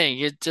 thing.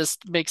 It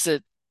just makes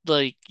it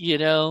like,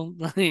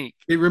 like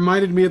It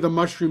reminded me of the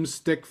mushroom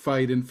stick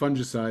fight in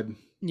Fungicide,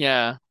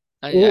 yeah,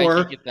 I could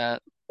or get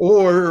that.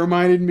 or it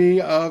reminded me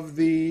of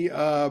the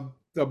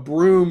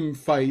broom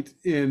fight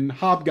in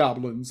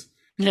Hobgoblins,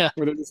 Yeah.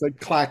 where they're just like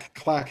clack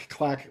clack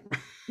clack.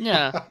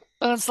 Yeah.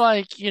 But it's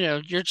like,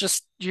 you're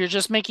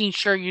just making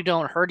sure you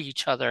don't hurt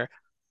each other.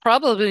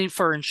 Probably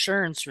for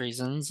insurance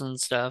reasons and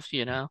stuff.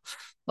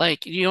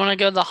 Like you want to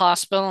go to the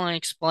hospital and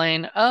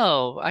explain,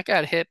 "Oh, I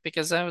got hit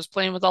because I was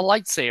playing with a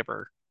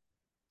lightsaber."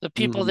 The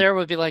people Mhm. there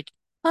would be like,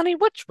 "Honey,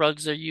 what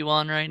drugs are you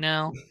on right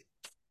now?"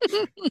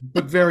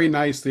 But very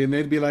nicely, and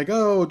they'd be like,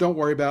 "Oh, don't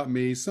worry about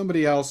me.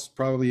 Somebody else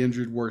probably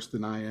injured worse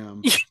than I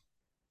am.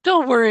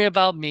 Don't worry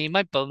about me.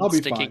 My I'll bone's be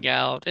sticking fine."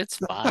 out. It's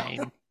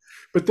fine.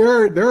 But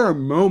there are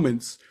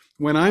moments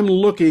when I'm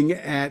looking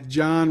at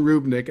John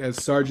Rubnik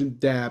as Sergeant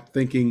Dapp,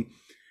 thinking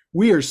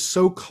we are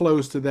so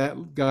close to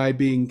that guy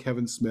being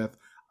Kevin Smith.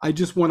 I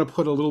just want to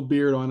put a little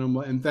beard on him,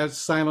 and that's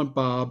Silent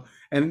Bob.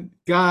 And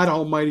God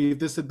Almighty, if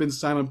this had been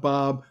Silent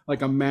Bob,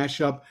 like a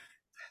mashup,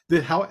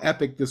 how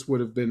epic this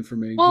would have been for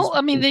me. Well, Just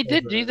I mean, because they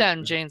did do of that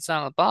in Jane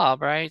Silent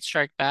Bob, right?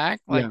 Strike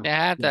Back. Like yeah, they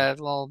had yeah. that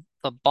little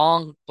the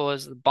bong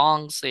was the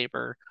bong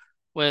saber,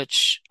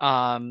 which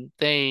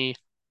they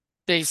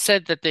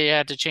said that they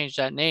had to change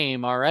that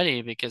name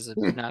already because of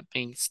not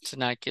being to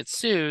not get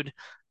sued.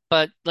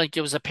 But like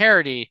it was a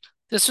parody.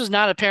 This was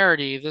not a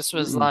parody. This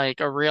was Mm-mm. like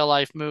a real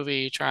life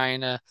movie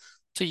trying to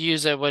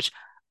use it, which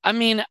I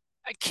mean,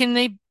 can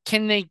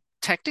they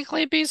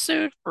technically be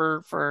sued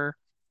for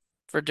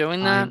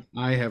doing that?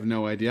 I have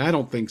no idea. I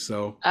don't think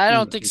so. I I don't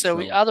don't think think so.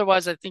 so.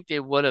 Otherwise, I think they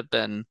would have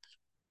been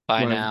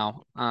by Right.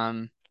 now.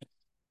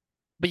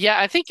 But yeah,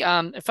 I think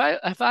if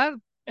I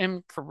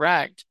am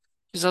correct,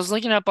 because I was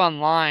looking up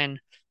online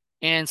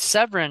and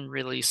Severin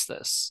released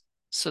this,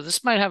 so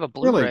this might have a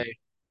Really? Blu-ray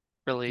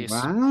release.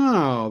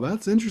 Wow,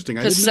 that's interesting.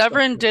 I Because didn't know that.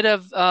 Severin did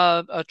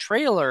a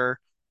trailer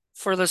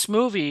for this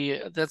movie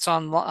that's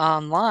on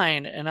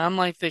online, and I'm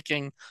like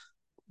thinking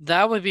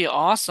that would be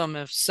awesome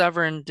if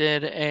Severin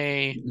did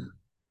a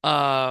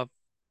uh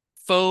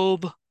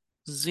Phobe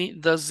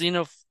the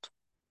Xenoph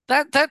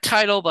that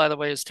title by the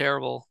way is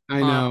terrible. I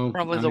know,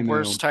 Probably the I know,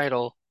 worst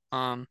title.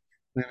 Um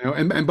I know.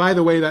 And by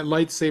the way, that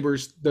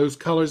lightsabers, those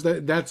colors,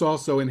 that's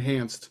also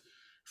enhanced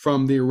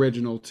from the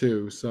original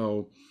too.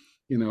 So,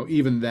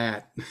 even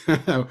that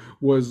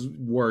was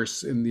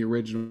worse in the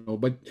original.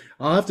 But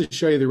I'll have to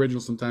show you the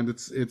original sometime.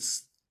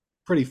 It's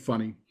pretty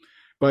funny.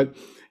 But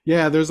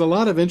yeah, there's a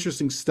lot of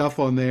interesting stuff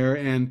on there,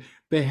 and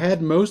they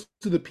had most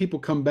of the people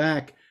come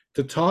back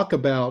to talk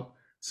about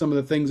some of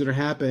the things that are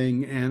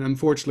happening. And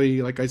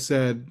unfortunately, like I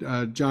said,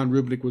 John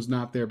Rubnik was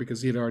not there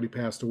because he had already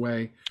passed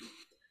away.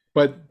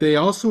 But they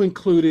also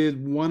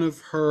included one of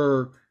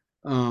her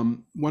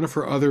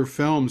other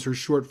films, her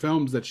short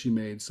films that she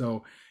made.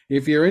 So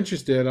if you're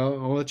interested,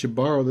 I'll let you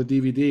borrow the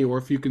DVD, or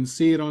if you can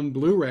see it on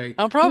Blu-ray,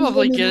 I'll please let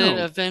probably me get it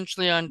know.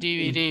 eventually on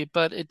DVD,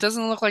 but it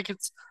doesn't look like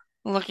it's.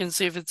 Look and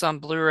see if it's on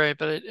Blu-ray,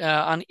 but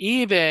on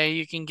eBay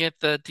you can get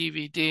the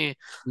DVD.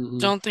 Mhm.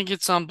 Don't think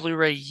it's on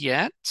Blu-ray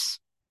yet.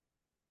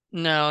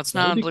 No, it's That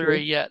not would on be Blu-ray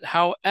cool. yet.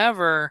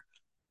 However,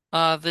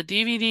 the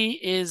DVD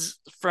is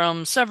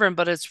from Severin,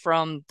 but it's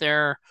from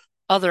their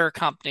other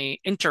company,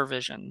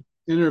 Intervision,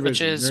 which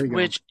Intervision. is There you go.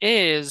 which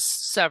is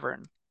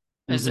Severin.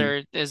 Is Hmm.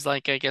 there is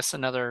like I guess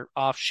another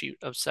offshoot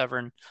of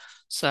Severin.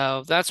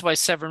 So that's why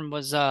Severin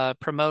was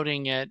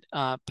promoting it,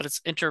 but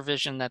it's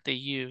Intervision that they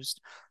used.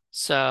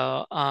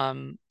 So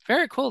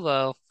very cool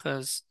though,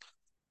 because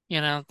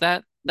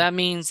that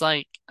means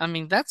like I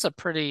mean that's a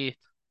pretty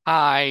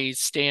high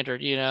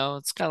standard.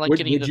 It's kind of like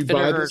getting Would the you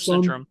buy Vinegar this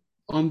on syndrome.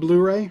 on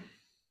Blu-ray?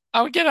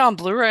 I would get it on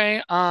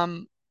Blu-ray.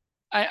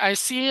 I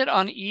see it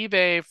on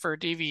eBay for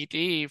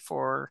DVD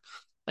for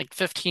like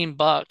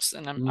 $15,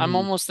 and I'm Mm.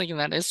 almost thinking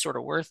that is sort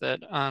of worth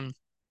it.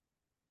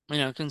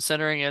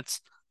 Considering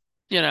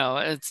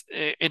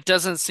it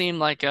doesn't seem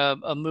like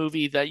a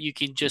movie that you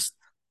can just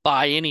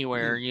buy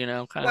anywhere,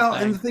 kind of Well,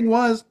 and thing. the thing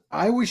was,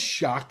 I was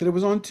shocked that it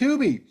was on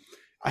Tubi.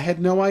 I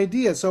had no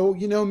idea. So,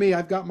 you know me,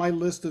 I've got my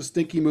list of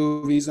stinky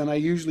movies, and I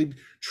usually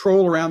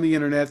troll around the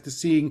internet to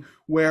seeing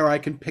where I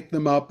can pick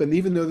them up. And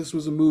even though this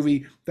was a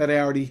movie that I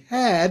already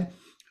had,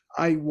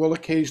 I will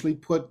occasionally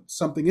put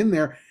something in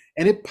there,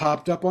 and it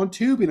popped up on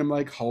Tubi. And I'm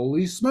like,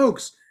 holy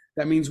smokes,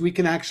 that means we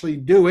can actually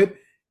do it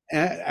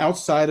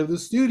outside of the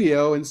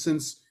studio. And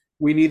since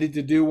we needed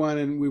to do one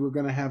and we were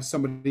going to have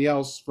somebody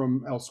else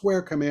from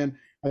elsewhere come in,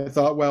 I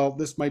thought, well,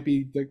 this might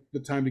be the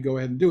time to go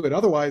ahead and do it.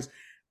 Otherwise,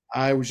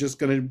 I was just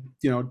going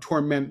to,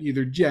 torment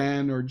either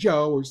Jen or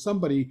Joe or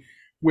somebody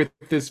with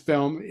this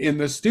film in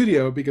the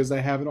studio because I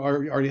haven't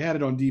already had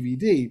it on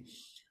DVD.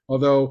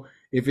 Although,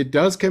 if it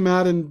does come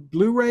out in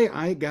Blu-ray,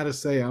 I gotta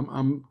say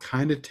I'm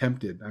kind of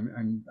tempted.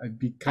 I'd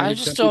be kind I of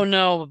just tempted. don't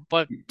know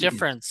what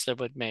difference it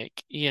would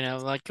make.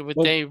 Like would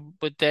Well,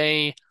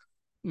 they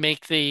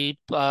make the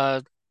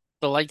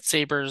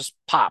lightsabers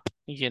pop,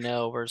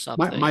 or my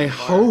something, or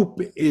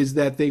hope is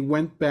that they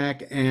went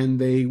back and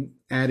they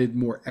added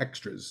more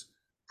extras,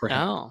 no.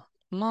 perhaps.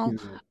 Well, You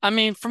know, I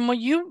mean, from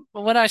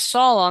what I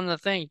saw on the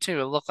thing too,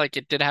 it looked like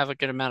it did have a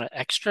good amount of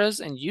extras,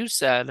 and you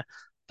said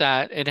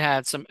that it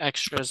had some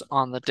extras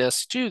on the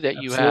disc too that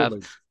you have.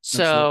 absolutely,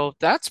 absolutely. So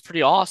that's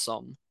pretty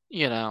awesome.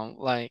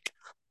 Like,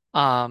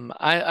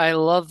 I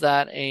love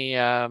that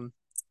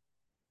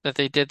that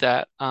they did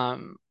that.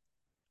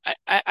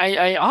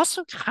 I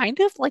also kind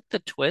of like the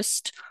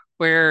twist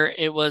where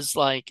it was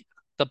like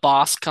the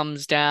boss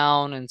comes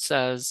down and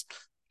says,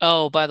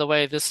 "Oh, by the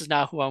way, this is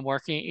not who I'm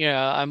working.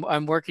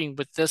 I'm working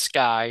with this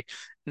guy."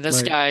 And this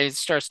Right, guy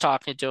starts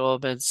talking to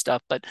him and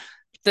stuff. But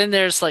then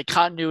there's like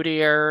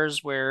continuity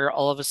errors where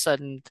all of a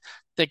sudden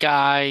the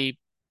guy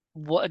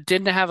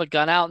didn't have a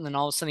gun out, and then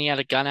all of a sudden he had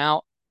a gun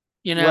out,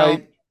 you know,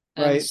 right,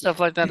 and right. stuff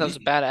like that. That was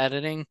bad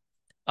editing.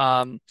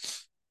 Um,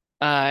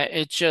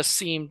 it just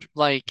seemed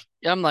like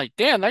I'm like,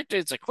 damn, that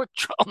dude's a quick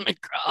draw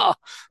McGraw.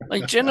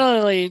 Like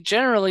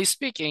generally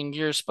speaking,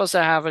 you're supposed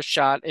to have a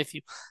shot if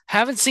you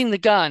haven't seen the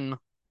gun,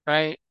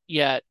 right,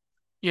 yet.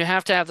 You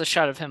have to have the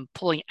shot of him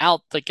pulling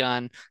out the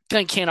gun.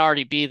 Gun can't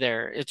already be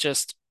there.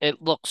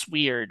 It looks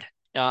weird.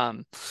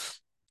 Um,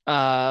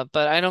 but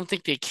I don't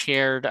think they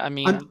cared. I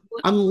mean,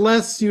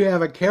 Unless you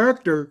have a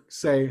character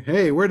say,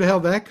 "Hey, where the hell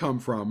did that come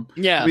from?"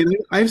 I yeah. mean,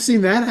 I've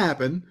seen that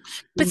happen.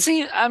 But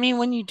see, I mean,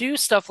 when you do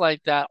stuff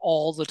like that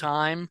all the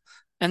time,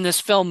 and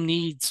this film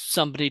needs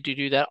somebody to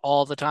do that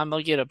all the time,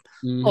 they'll get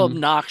Hmm.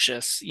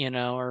 obnoxious, or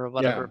Yeah.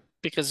 whatever,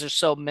 because there's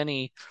so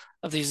many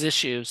of these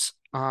issues.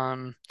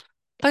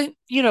 But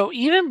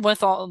even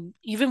with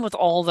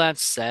all that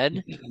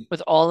said,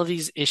 with all of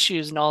these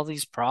issues and all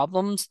these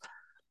problems,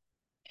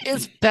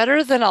 it's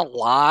better than a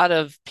lot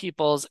of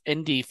people's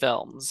indie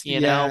films,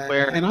 Yeah,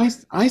 where and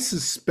I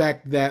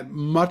suspect that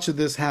much of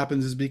this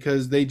happens is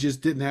because they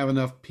just didn't have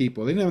enough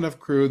people. They didn't have enough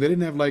crew. They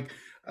didn't have like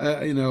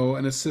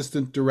an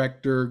assistant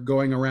director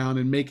going around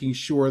and making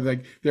sure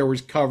that there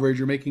was coverage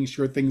or making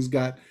sure things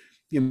got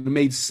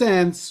made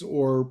sense,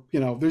 or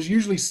there's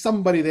usually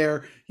somebody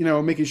there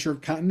making sure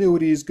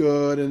continuity is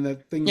good and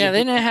that things are Yeah, they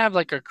going. didn't have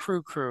like a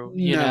crew,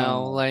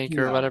 No, like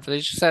or no. whatever. They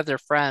just had their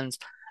friends,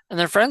 and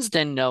their friends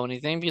didn't know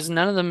anything because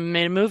none of them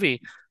made a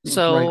movie. Right,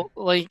 So,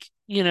 like,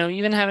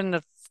 even having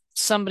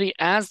somebody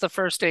as the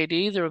first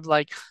AD, they're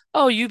like,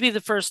 "Oh, you be the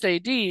first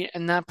AD,"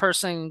 and that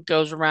person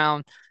goes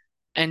around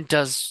and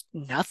does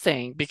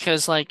nothing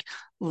because, like,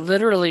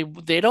 literally,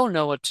 they don't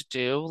know what to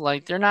do.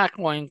 Like, they're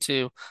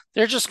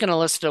just going to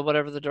listen to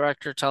whatever the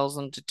director tells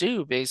them to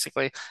do,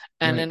 basically.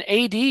 And right. an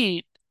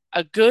AD,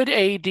 a good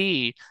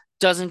AD,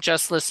 doesn't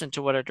just listen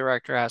to what a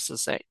director has to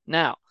say.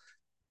 Now,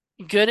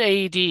 good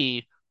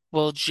AD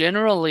will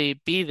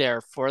generally be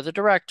there for the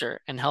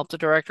director and help the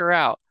director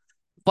out.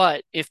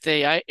 But if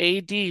the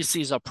AD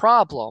sees a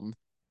problem,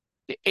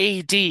 the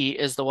AD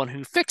is the one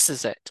who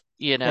fixes it.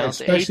 Right, The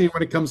AD. especially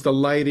when it comes to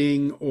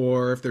lighting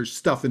or if there's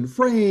stuff in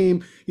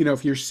frame,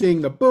 if you're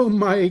seeing the boom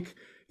mic,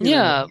 all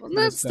Yeah, that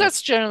kind of stuff.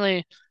 that's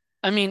generally,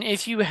 I mean,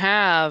 if you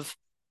have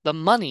the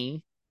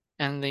money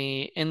and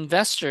the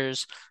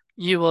investors,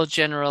 you will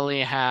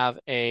generally have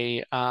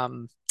a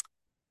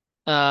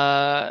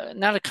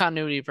not a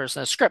continuity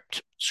person, a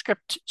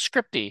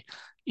scripty,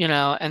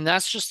 and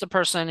that's just the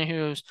person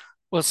who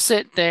will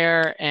sit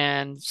there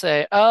and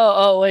say,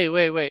 oh,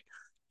 wait.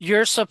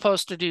 You're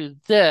supposed to do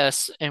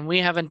this, and we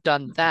haven't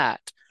done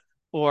that,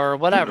 or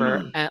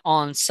whatever,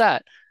 on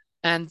set.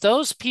 And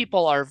those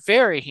people are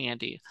very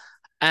handy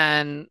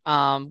and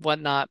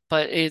whatnot,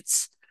 but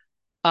it's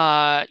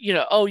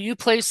oh, you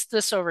place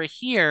this over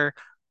here,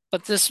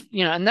 but this,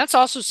 and that's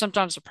also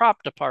sometimes a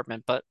prop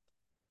department, but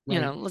Right.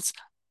 let's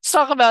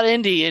talk about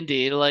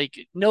indie.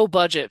 Like no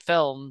budget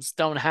films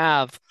don't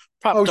have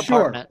prop Oh, sure.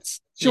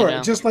 departments,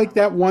 Sure. Just like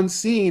that one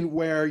scene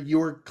where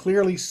you're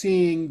clearly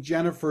seeing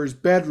Jennifer's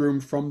bedroom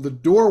from the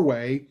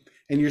doorway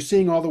and you're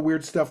seeing all the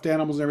weird stuffed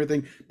animals and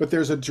everything, but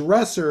there's a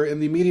dresser in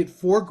the immediate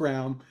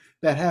foreground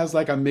that has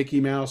like a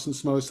Mickey Mouse and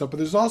some other stuff, but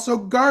there's also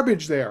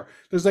garbage there.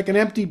 There's like an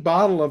empty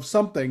bottle of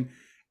something,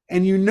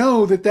 and you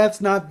know that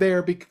that's not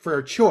there for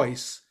a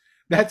choice.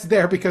 That's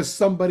there because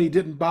somebody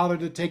didn't bother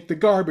to take the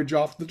garbage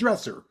off the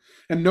dresser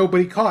and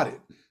nobody caught it.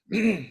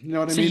 You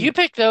know what I So you mean?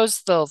 pick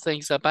those little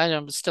things up.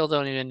 Still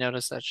don't even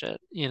notice that shit,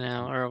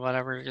 or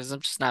whatever, because I'm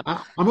just not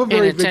I'm a paying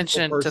very visual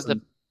attention to the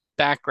person.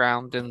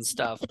 background and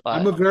stuff.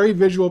 I'm But a very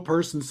visual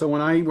person, so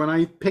when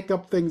I pick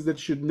up things that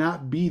should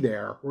not be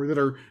there or that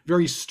are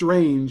very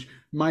strange,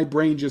 my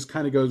brain just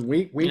kind of goes,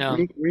 wait, wait, yeah,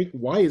 wait, wait.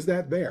 Why is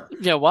that there?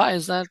 yeah. Why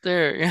is that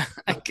there? Yeah,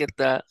 I get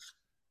that.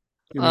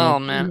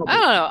 Oh Can't man, help I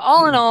don't know.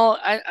 All in it. all,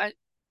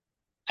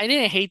 I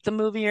didn't hate the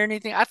movie or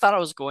anything. I thought I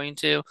was going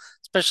to,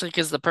 especially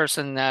because the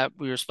person that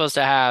we were supposed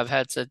to have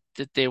had said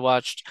that they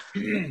watched,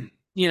 10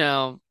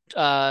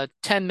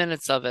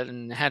 minutes of it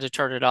and had to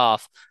turn it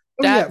off.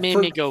 Oh That yeah, made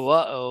me go,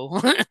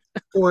 uh-oh.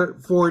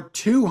 for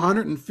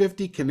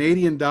 250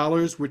 Canadian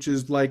dollars, which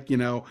is like,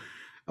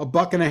 a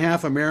buck and a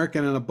half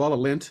American and a ball of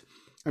lint.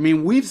 I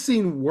mean, we've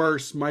seen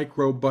worse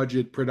micro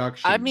budget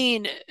I productions.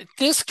 mean,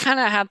 this kind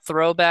of had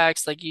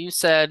throwbacks, like you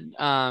said,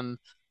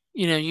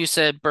 you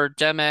said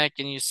Birdemic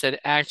and you said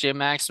Actia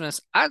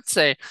Maximus. I'd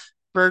say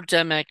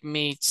Birdemic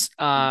meets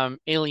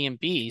Alien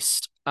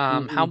Beast.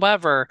 Mhm.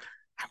 However,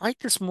 I like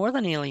this more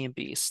than Alien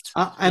Beast,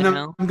 And you I'm,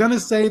 know? I'm gonna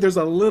say there's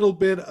a little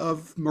bit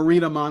of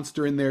Marina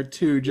Monster in there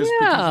too, just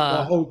because of the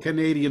Yeah. whole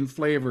Canadian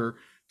flavor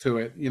to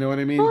it. You know what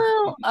I mean?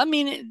 Well, I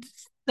mean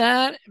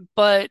that,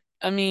 but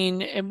I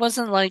mean it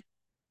wasn't like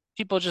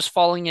people just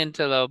falling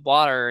into the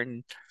water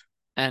and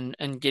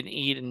getting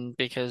eaten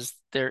because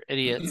they're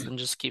idiots and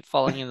just keep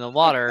falling in the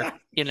water,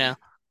 you know.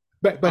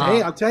 But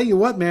hey, Uh, I'll tell you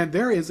what, man,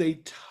 there is a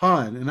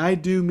ton, and I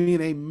do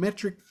mean a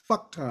metric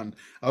fuck ton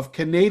of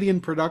Canadian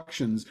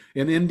productions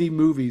and indie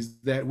movies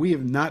that we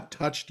have not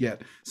touched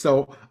yet.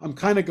 So I'm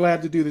kind of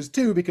glad to do this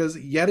too, because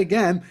yet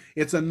again,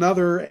 it's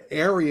another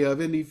area of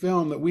indie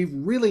film that we've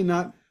really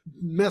not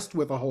messed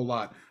with a whole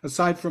lot,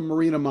 aside from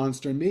Marina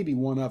Monster and maybe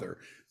one other.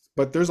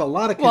 But there's a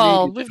lot of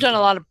well, Canadian we've done a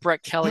stuff. lot of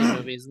Brett Kelly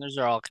movies, and those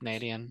are all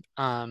Canadian.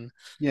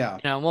 Yeah.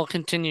 We'll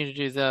continue to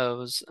do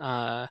those.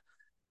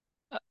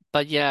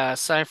 But yeah,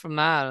 aside from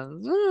that,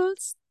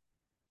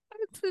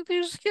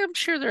 I'm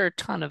sure there are a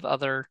ton of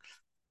other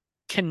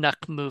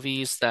Canuck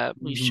movies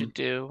that we Mhm. should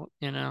do.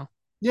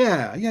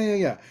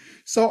 Yeah.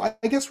 So I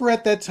guess we're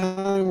at that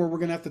time where we're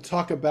going to have to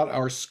talk about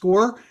our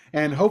score,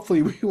 and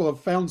hopefully we will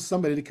have found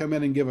somebody to come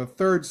in and give a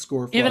third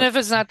score for Even our. if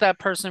it's not that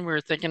person we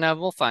were thinking of,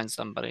 we'll find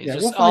somebody. Yeah,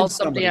 we'll Just all find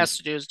somebody somebody. has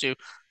to do is do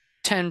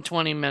 10,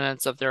 20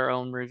 minutes of their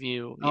own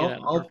review. We're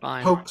I'll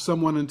fine. poke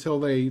someone until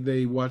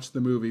they watch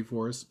the movie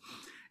for us.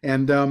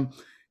 And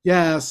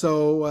yeah,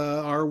 so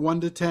our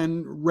 1 to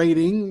 10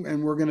 rating,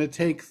 and we're going to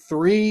take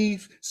three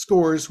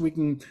scores. We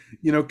can,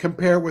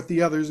 compare with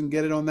the others and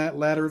get it on that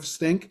ladder of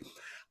stink.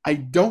 I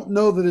don't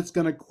know that it's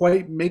going to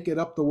quite make it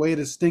up the way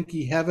to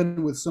Stinky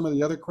Heaven with some of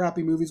the other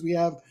crappy movies we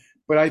have,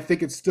 but I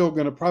think it's still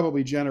going to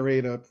probably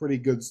generate a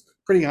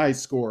pretty high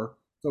score.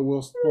 So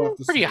we'll have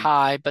to Pretty see.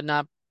 high, but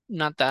not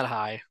that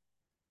high.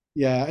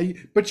 Yeah,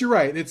 but you're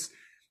right. It's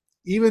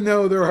even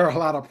though there are a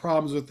lot of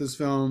problems with this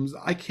film,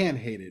 I can't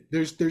hate it.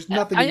 There's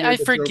nothing in there I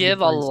that drove me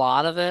forgive a crazy.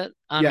 lot of it.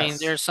 I mean, Yes,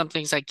 there's some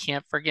things I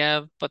can't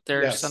forgive, but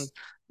there's yes.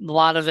 a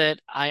lot of it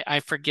I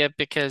forgive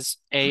because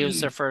A, it was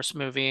their first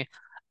movie,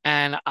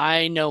 and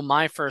I know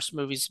my first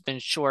movies have been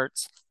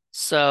shorts.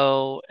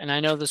 So, and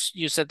I know this,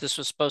 you said this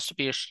was supposed to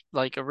be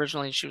like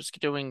originally she was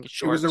doing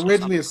It was shorts or originally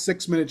something. a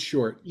 6 minute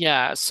short.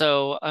 Yeah,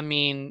 so I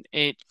mean,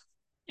 it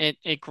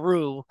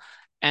grew,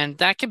 and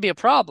that can be a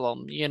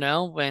problem,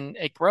 when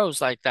it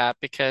grows like that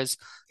because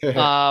That's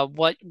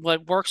what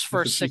works for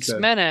what she six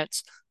said.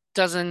 minutes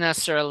doesn't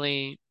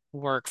necessarily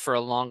work for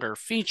a longer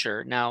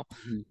feature. Now,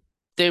 Mhm.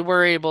 they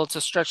were able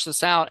to stretch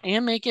this out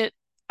and make it,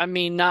 I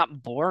mean,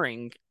 not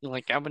boring.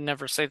 Like I would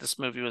never say this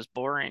movie was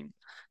boring,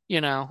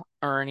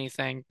 or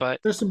anything, but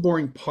There's some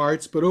boring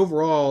parts, but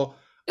overall,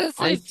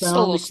 I it's still a found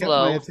little it kept my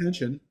slow.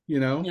 attention.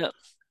 Yeah.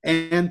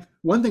 And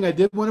one thing I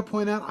did want to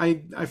point out,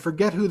 I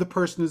forget who the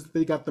person is that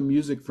they got the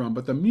music from,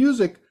 but the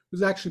music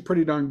was actually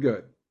pretty darn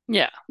good.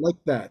 Yeah. Like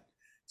that.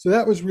 So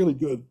that was really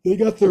good. They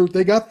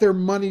got their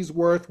money's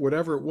worth,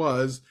 whatever it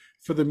was,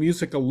 for the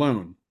music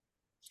alone.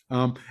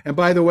 And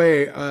by the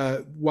way,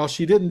 while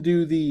she didn't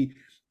do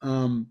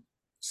um,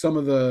 some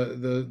of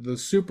the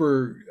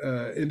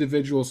super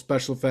individual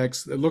special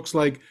effects, it looks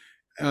like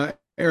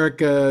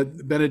Erica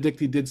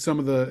Benedicti did some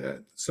of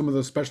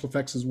the special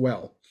effects as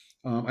well.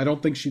 I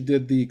don't think she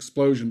did the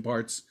explosion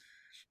parts,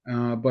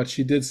 but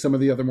she did some of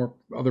the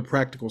other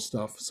practical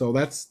stuff. So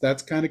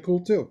that's kind of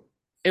cool too.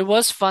 It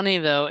was funny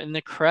though in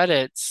the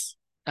credits,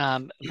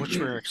 which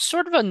were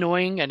sort of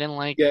annoying. I didn't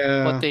like what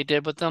Yeah. they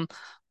did with them,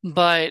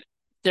 but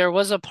there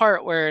was a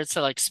part where it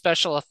said like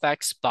special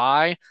effects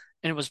by,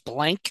 and it was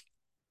blank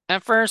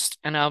at first,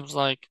 and I was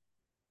like,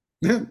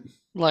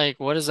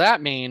 what does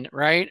that mean,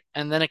 right?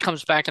 And then it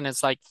comes back and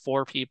it's like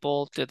four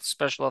people did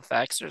special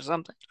effects or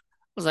something. I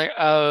was like,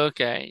 oh,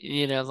 okay,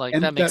 like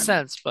that And makes that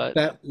sense, but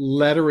that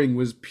lettering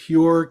was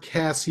pure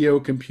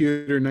Casio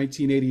computer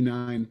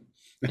 1989.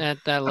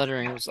 that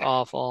lettering was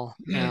awful.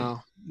 That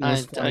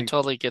was I funny.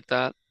 totally get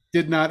that.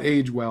 Did not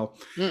age well.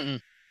 Mm-mm.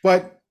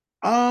 But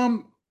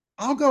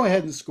I'll go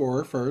ahead and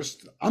score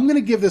first. I'm going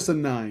to give this a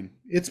 9.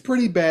 It's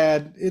pretty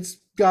bad. It's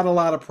got a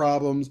lot of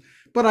problems,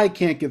 but I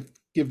can't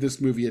give this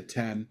movie a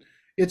 10.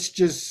 It's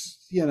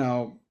just,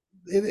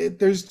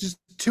 there's just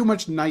too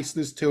much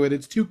niceness to it.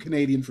 It's too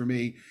Canadian for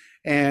me.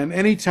 And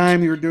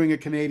anytime you're doing a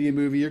Canadian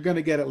movie, you're going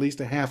to get at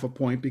least a half a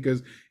point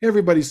because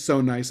everybody's so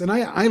nice. And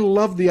I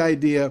love the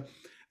idea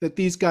that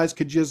these guys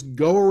could just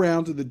go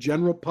around to the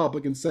general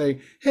public and say,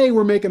 hey,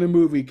 we're making a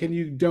movie. Can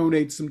you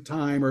donate some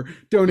time or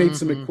donate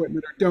some Hmm.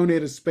 equipment or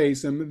donate a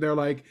space? And they're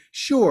like,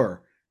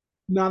 sure,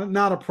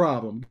 not a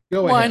problem.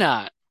 Go Why ahead.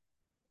 not?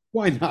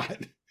 Why not?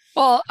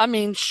 Well, I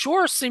mean,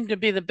 sure seemed to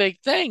be the big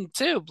thing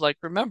too. Like,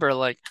 remember,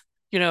 like,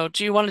 do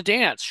you want to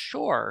dance?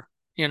 Sure.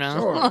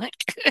 Sure. Like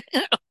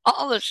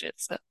all the shit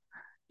stuff.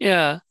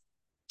 Yeah.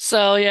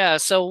 So yeah,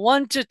 so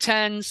 1 to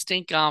 10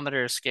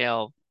 stinkometer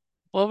scale.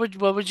 What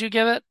would you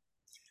give it?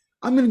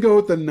 I'm going to go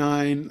with the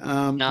 9.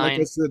 Like I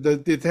 9. said,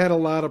 it had a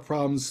lot of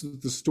problems.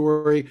 The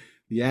story,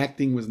 the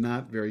acting was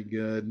not very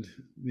good.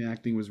 The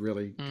acting was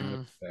really kind of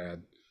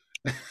Mm.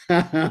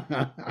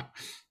 bad.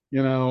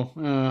 you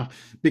know,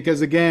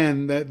 because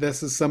again, that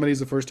this is somebody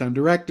who's a first time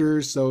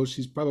director, so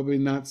she's probably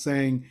not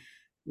saying,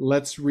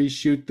 let's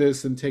reshoot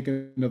this and take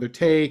another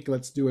take,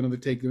 let's do another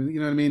take. You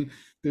know what I mean?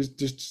 There's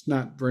just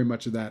not very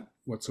much of that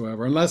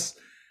whatsoever, unless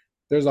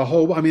there's a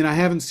whole. I mean, I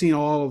haven't seen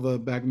all of the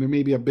back. There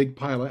may be a big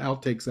pile of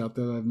outtakes out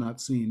there that I've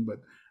not seen, but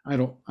I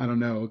don't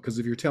know, because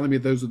if you're telling me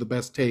those are the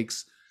best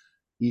takes,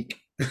 eek.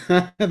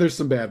 There's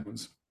some bad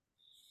ones.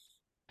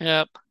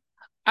 Yep.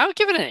 I would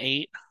give it an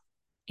 8.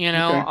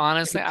 Okay, I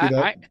Honestly, can see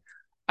that.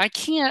 I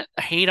can't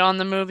hate on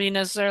the movie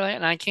necessarily,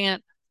 and I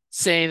can't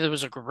say that it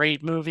was a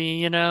great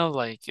movie,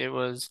 like it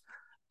was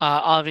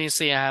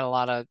obviously I had a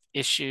lot of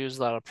issues,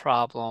 a lot of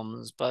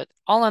problems, but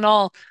all in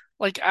all,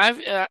 like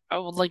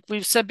like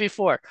we've said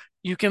before,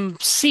 you can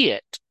see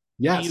it,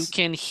 you Yes,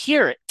 can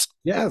hear it,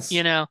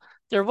 you yes, know.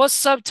 There was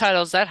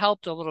subtitles that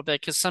helped a little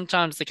bit because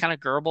sometimes they kind of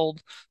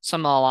garbled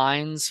some of the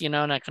lines, and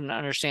I couldn't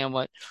understand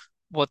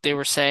what they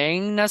were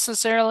saying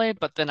necessarily,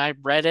 but then I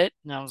read it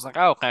and I was like,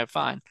 oh, okay,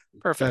 fine.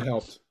 that Perfect.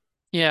 helped.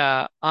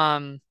 Yeah.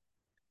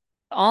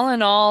 All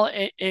in all,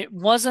 it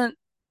wasn't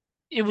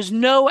it was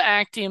no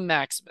Actium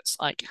Maximus.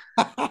 Like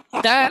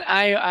that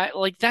I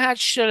like that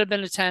should have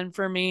been a 10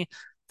 for me.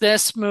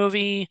 This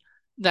movie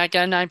that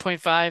got a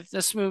 9.5,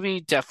 this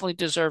movie definitely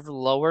deserved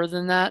lower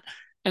than that.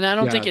 And I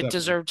don't Yeah, think it definitely.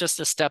 deserved just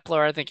a step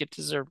lower. I think it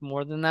deserved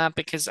more than that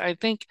because I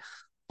think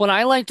what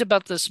I liked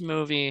about this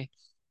movie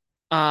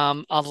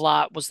a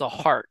lot was the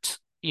heart.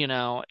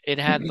 It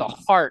had the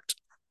heart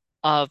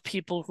of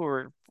people who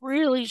were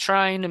really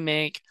trying to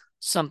make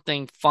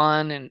something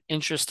fun and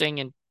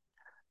interesting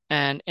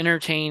and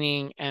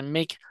entertaining and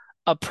make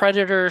a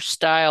Predator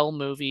style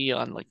movie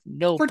on like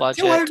no For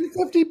budget.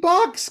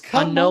 $250,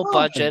 On come no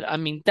budget. on. I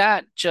mean,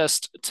 that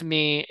just to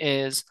me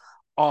is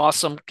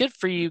awesome. Good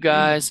for you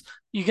guys.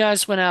 You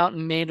guys went out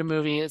and made a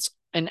movie. It's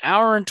an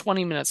hour and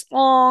 20 minutes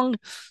long.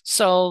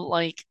 So,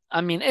 like,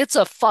 I mean, it's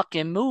a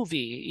fucking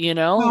movie,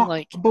 Well,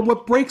 Like, but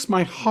what breaks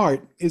my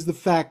heart is the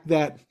fact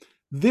that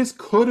this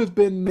could have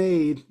been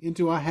made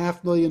into a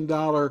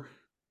 $500,000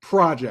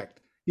 project.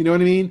 You know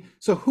what I mean?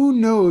 So who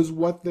knows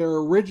what their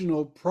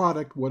original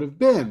product would have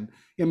been?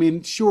 I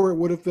mean, sure, it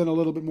would have been a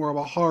little bit more of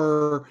a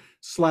horror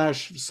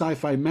slash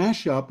sci-fi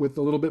mashup with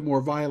a little bit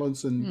more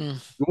violence and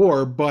mm,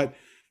 gore, but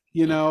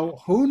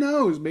who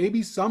knows?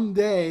 Maybe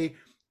someday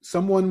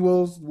someone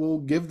will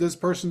give this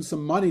person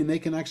some money and they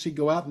can actually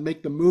go out and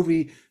make the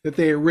movie that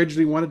they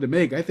originally wanted to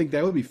make. I think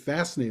that would be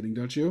fascinating,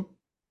 don't you?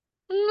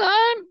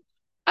 I'm,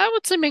 I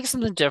would say make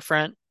something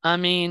different. I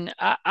mean,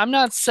 I'm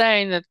not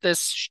saying that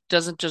this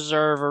doesn't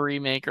deserve a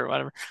remake or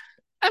whatever.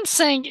 I'm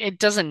saying it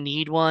doesn't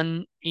need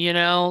one,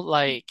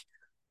 Like,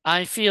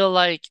 I feel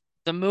like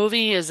the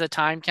movie is a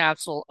time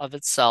capsule of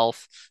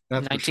itself.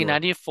 That's for sure.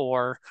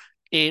 1994.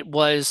 It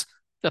was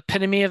the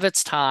epitome of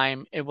its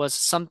time. It was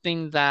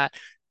something that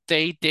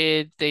they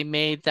did. They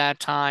made that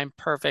time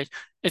perfect.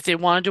 If they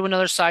want to do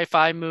another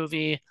sci-fi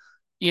movie,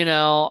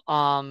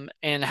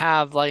 and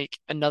have like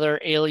another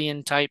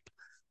alien type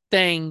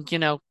thing,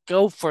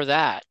 go for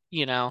that,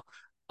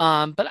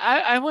 But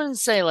I wouldn't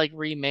say like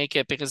remake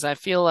it because I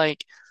feel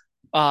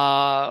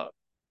uh,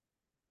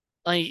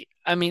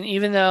 I mean,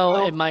 even though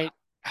it Well, might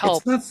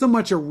it's help, not so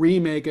much a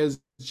remake as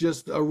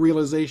just a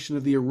realization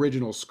of the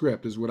original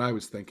script, is what I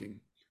was thinking,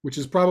 which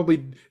is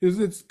probably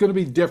it's going to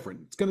be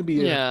different. It's going to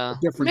be a yeah,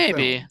 different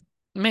maybe, film.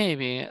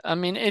 maybe. I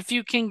mean, if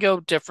you can go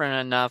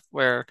different enough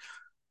where,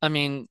 I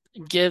mean,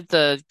 give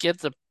the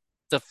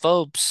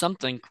Phobe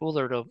something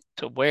cooler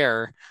to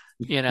wear,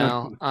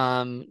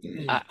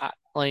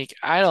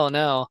 I don't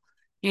know.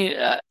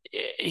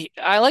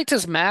 I liked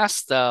his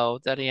mask though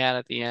that he had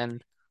at the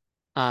end.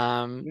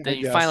 I That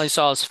you finally guess.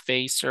 saw his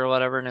face or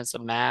whatever, and it's a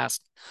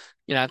mask.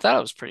 I thought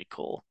it was pretty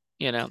cool.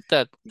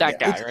 That Yeah,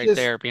 guy it's right just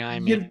there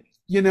behind me.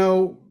 you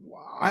know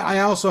I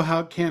also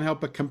can't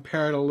help but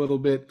compare it a little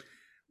bit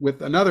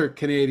with another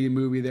Canadian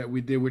movie that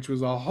we did, which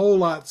was a whole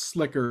lot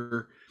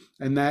slicker,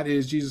 and that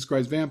is Jesus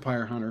Christ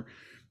Vampire Hunter,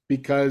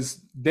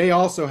 because they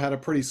also had a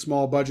pretty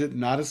small budget,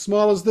 not as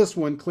small as this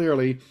one,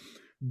 clearly,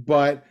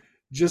 but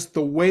just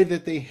the way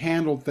that they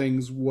handled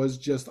things was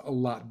just a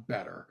lot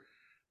better.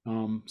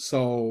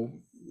 So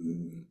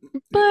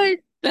But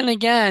then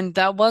again,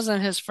 that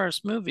wasn't his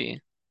first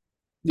movie.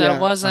 That yeah,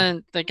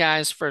 wasn't the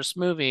guy's first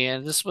movie,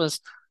 and this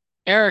was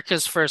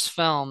Erica's first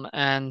film.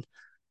 And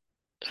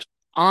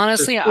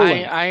for honestly, full I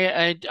length.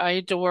 I I, I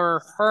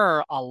adore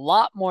her a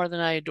lot more than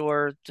I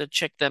adore the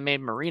chick that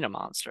made Marina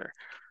Monster.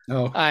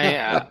 Oh.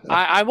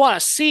 I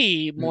want to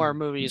see more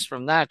movies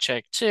from that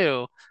chick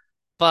too,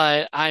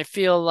 but I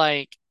feel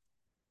like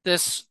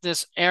this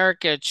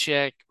Erica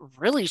chick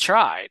really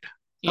tried,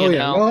 Oh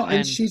yeah, well,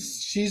 and and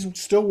she's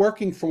still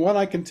working, from what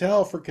I can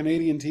tell, for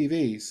Canadian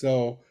TV.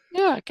 So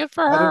yeah, good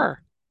for I don't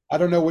her. I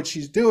don't know what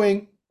she's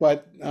doing,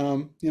 but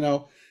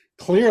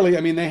clearly,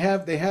 I mean, they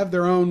have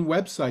their own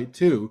website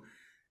too,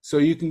 so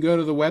you can go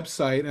to the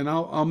website, and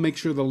I'll make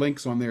sure the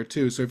links on there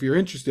too. So if you're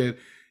interested,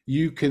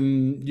 you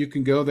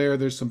can go there.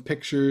 There's some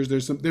pictures.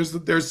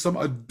 There's some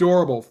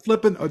adorable,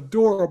 flippin'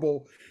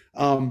 adorable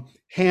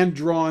hand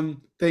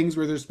drawn things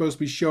where they're supposed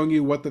to be showing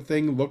you what the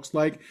thing looks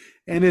like,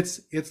 and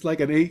it's like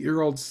an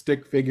 8-year old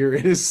stick figure.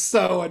 It is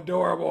so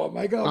adorable. I'm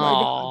like, oh my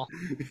Oh,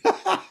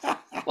 god.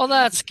 well,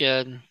 that's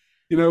good.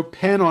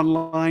 Pen on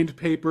lined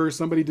paper.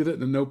 Somebody did it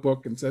in a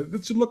notebook and said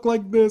it should look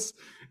like this,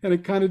 and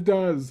it kind of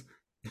does.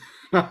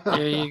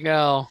 There you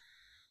go.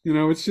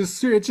 It's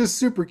just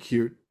super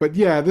cute. But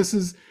yeah,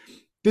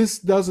 this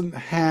doesn't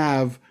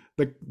have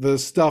the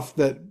stuff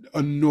that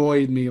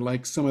annoyed me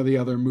like some of the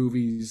other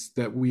movies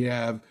that we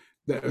have,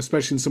 that,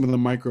 especially in some of the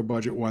micro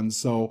budget ones.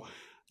 So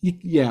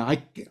yeah,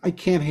 I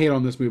can't hate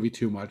on this movie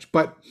too much,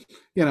 but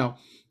you know,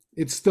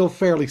 it's still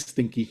fairly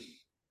stinky.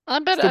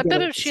 Still I got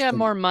bet a if she had stink.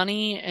 more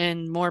money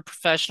and more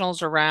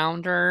professionals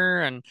around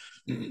her, and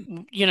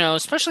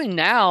especially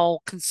now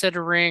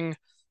considering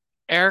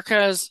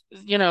Erica's,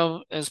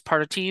 is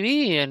part of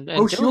TV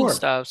Oh, and doing sure,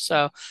 stuff.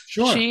 So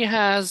sure. she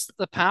has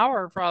the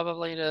power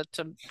probably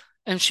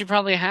and she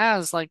probably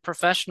has like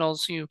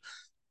professionals who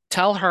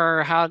tell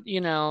her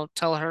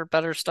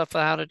better stuff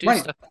on how to do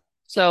Right. stuff.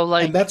 So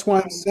And like, that's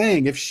why I'm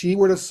saying if she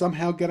were to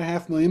somehow get a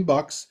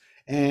 $500,000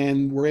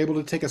 and we're able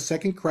to take a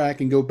second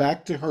crack and go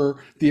back to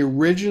the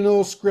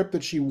original script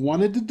that she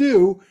wanted to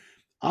do,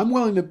 I'm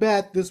willing to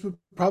bet this would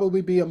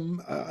probably be a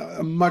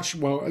much,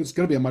 well, it's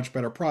going to be a much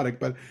better product,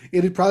 but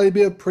it'd probably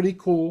be a pretty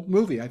cool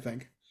movie, I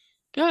think.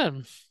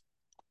 good.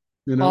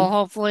 You Well, know?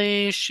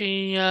 hopefully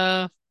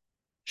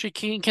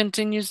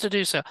continues to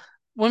do so.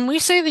 When we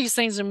say these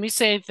things and we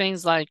say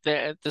things like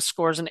the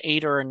score's an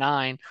 8 or a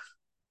 9,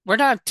 we're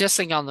not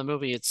dissing on the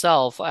movie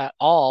itself at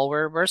all.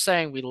 We're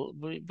saying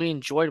we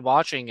enjoyed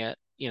watching it,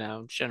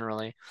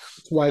 generally.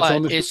 That's why it's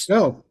on But the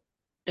show.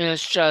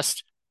 it's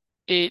just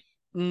it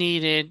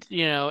needed,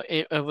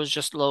 it was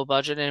just low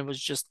budget, and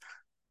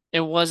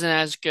it wasn't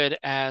as good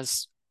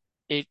as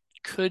it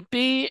could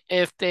be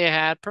if they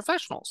had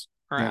professionals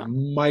Yeah, around.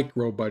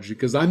 micro budget.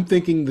 Because I'm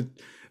thinking that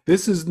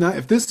this is not,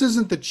 if this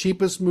isn't the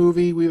cheapest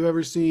movie we've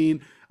ever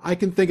seen, I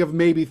can think of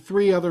maybe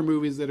three other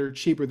movies that are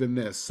cheaper than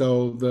this.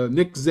 So the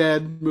Nick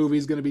Zed movie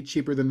is going to be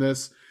cheaper than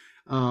this.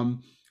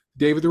 Um,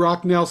 David the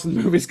Rock Nelson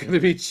movie is going to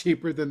be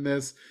cheaper than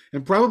this.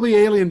 And probably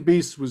Alien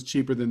Beast was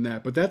cheaper than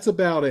that. But that's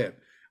about it.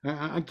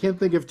 I can't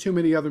think of too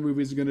many other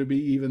movies are going to be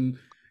even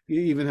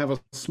have a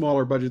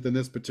smaller budget than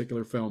this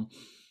particular film.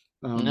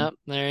 Um, Yep,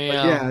 there you but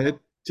go. yeah, it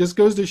just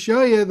goes to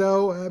show you,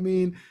 though. I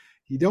mean,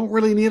 you don't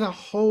really need a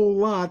whole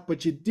lot,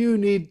 but you do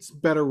need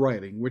better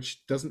writing,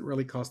 which doesn't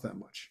really cost that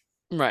much.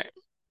 Right.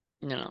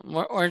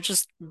 Or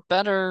just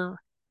better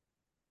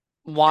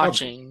Coverage,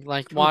 watching,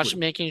 like coverage,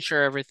 making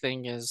sure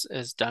everything is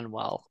done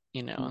well,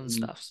 and mm,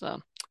 stuff.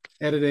 So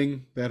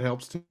editing, that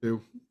helps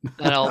too.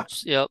 that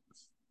helps. Yep.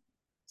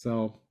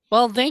 So,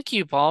 Well, thank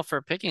you, Paul,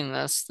 for picking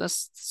this.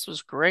 This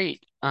was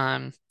great.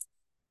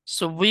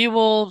 So we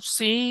will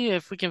see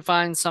if we can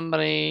find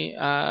somebody,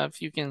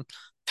 if you can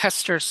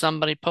pester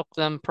somebody, poke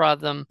them, prod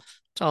them,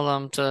 tell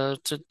them to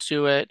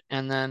do it,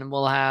 and then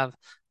we'll have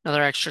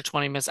another extra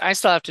 20 minutes. I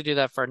still have to do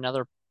that for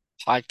another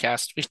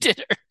podcast we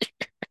did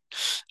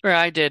or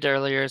I did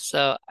earlier,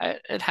 so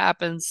it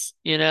happens,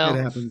 it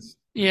happens.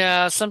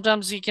 Yeah,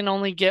 sometimes you can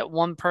only get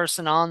one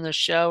person on the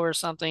show or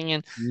something,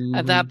 and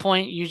at that Hmm.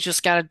 point you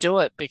just got to do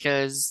it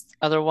because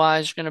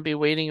otherwise you're going to be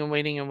waiting and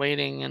waiting and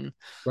waiting, and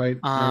Right,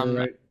 right, right, um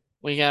right.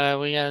 we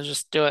gotta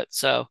just do it.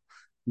 So,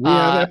 We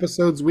have uh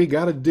episodes we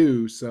got to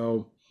do.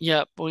 So,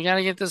 yep, we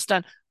gotta get this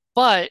done.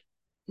 But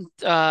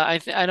I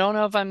don't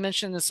know if I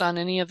mentioned this on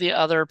any of the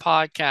other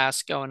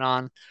podcasts going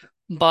on,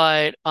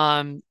 but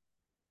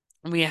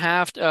we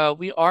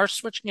are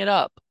switching it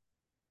up,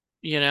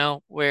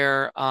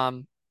 where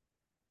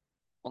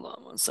hold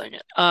on one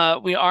second.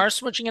 We are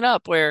switching it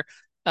up where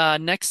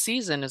next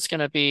season is going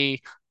to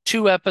be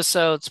 2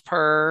 episodes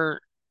per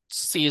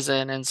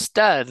season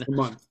instead. a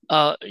month.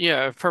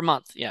 Yeah, per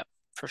month. Yeah,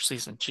 per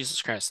season.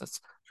 Jesus Christ, that's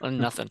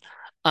nothing.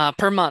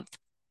 Per month.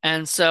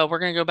 And so we're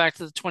going to go back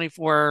to the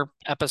 24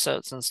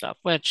 episodes and stuff,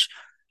 which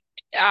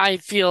I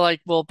feel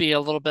like will be a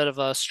little bit of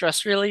a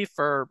stress relief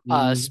for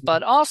us, Mhm.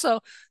 but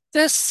also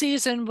this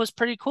season was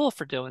pretty cool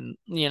for doing,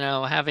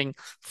 having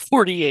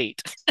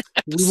 48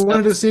 We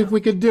wanted to episodes. see if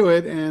we could do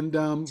it, and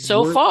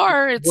So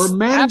far, we're it's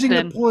managing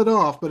to happening. pull it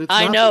off, but it's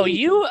I not know easy.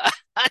 you,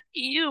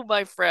 you,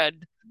 my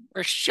friend,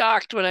 were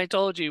shocked when I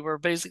told you we're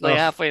basically Ugh.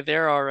 halfway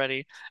there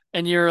already,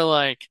 and you're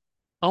like,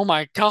 "Oh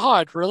my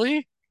God,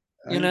 really?"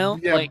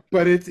 Yeah, Like,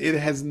 but it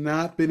has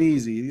not been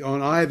easy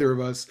on either of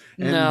us,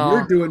 and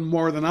you're no, doing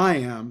more than I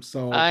am,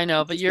 so I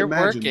know, but just you're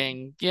imagine.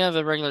 working. You have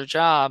a regular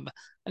job,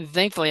 and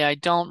thankfully I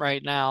don't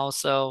right now,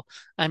 so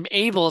I'm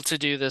able to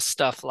do this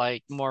stuff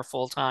like more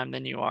full time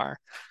than you are.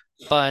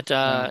 But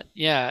Yeah.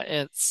 yeah,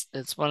 it's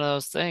one of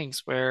those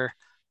things where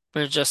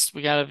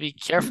we gotta be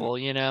careful,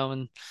 and I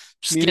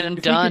just get mean, them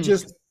if we could done.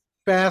 just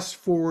fast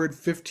forward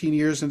 15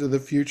 years into the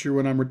future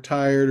when I'm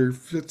retired or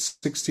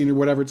 16 or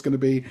whatever it's going to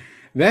be,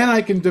 then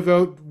I can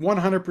devote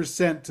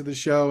 100% to the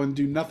show and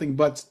do nothing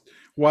but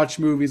watch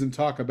movies and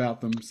talk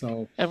about them.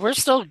 So, If we're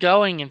still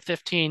going in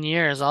 15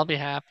 years, I'll be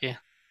happy.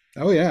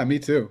 Oh yeah, me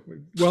too.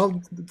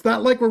 Well, it's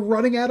not like we're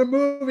running out of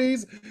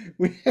movies.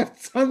 We have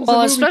tons of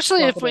Well, movies to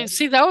especially talk if we about.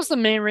 see that was the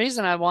main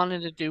reason I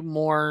wanted to do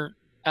more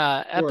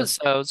Sure.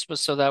 episodes was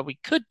so that we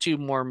could do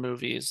more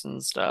movies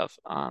and stuff.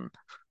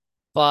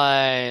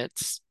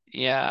 But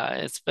yeah,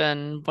 it's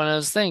been one of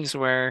those things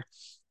where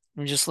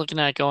I'm just looking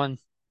at it going,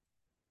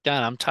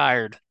 God, I'm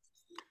tired.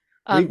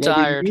 I'm What we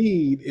tired.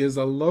 need is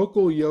a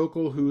local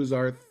yokel who's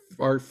our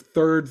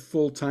third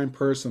full-time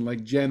person,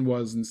 like Jen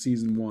was in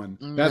season one.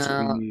 That's what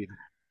we No, need.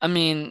 I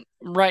mean,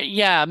 right,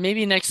 yeah,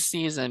 maybe next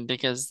season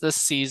because this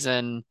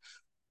season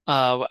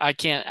I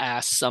can't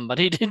ask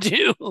somebody to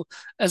do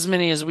as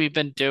many as we've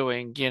been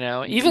doing, you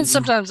know. Even Mhm.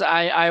 sometimes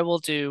I will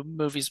do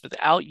movies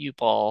without you,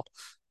 Paul,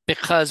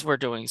 because we're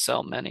doing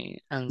so many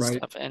and Right.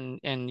 stuff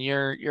and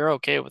you're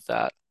okay with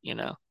that, you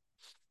know.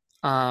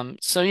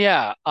 So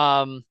yeah,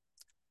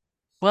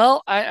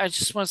 well, I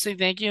just want to say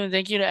thank you and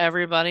thank you to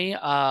everybody.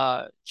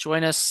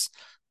 Join us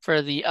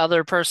for the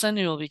other person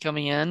who will be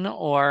coming in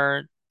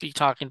or be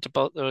talking to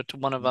both to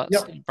one of us,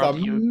 Yep. The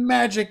probably you.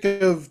 magic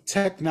of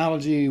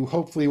technology.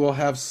 Hopefully, we'll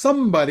have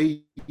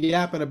somebody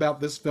yapping about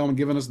this film and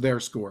giving us their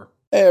score.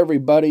 Hey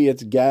everybody,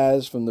 it's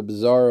Gaz from the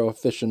Bizarro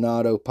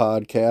Aficionado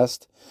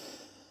podcast,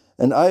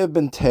 and I have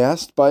been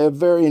tasked by a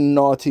very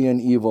naughty and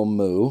evil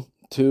Moo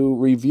to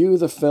review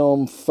the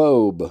film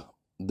Phobe,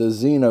 the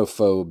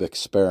Xenophobe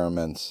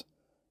experiments.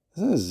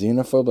 Isn't a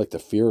xenophobe like the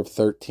fear of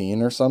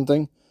 13 or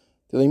something?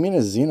 Do they mean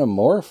a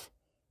xenomorph?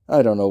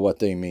 I don't know what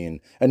they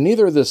mean, and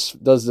neither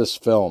does this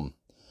film.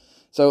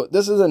 So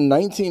this is a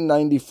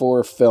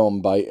 1994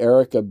 film by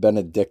Erica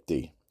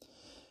Benedicti.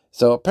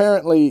 So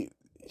apparently,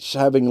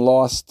 having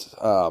lost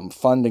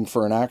funding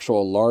for an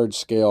actual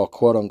large-scale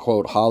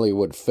quote-unquote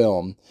Hollywood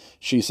film,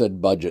 she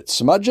said budget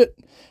smudge it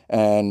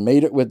and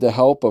made it with the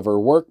help of her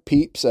work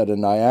peeps at a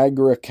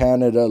Niagara,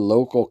 Canada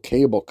local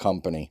cable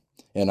company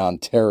in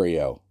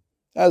Ontario,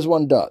 as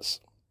one does.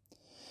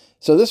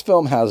 So this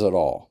film has it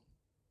all.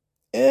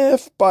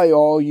 If by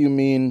all you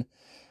mean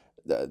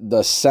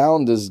the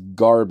sound is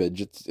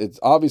garbage, it's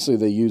obviously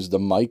they used the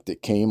mic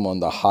that came on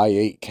the high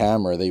 8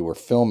 camera they were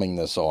filming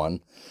this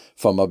on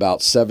from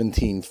about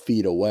 17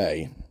 feet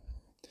away.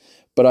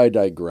 But I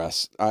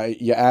digress.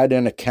 You add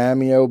in a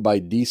cameo by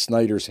Dee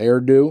Snider's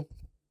hairdo,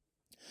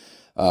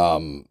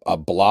 a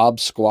blob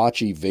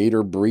squatchy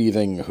Vader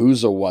breathing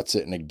who's a what's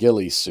it in a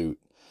ghillie suit.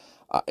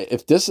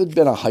 If this had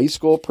been a high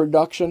school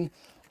production,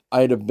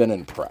 I'd have been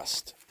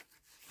impressed.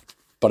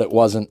 But it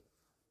wasn't.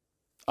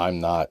 I'm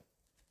not.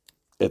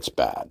 It's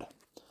bad.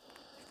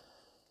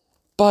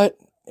 But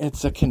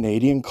it's a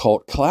Canadian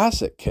cult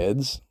classic,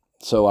 kids.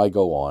 So I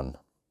go on.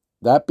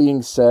 That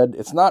being said,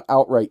 it's not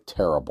outright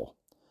terrible.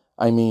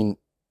 I mean,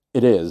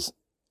 it is,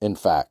 in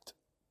fact,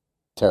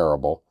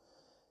 terrible.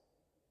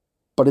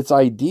 But its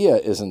idea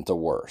isn't the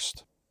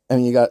worst. I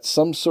mean, you got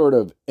some sort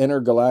of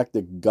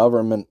intergalactic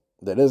government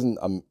that isn't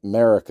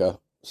America,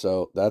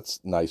 so that's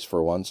nice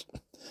for once.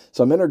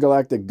 Some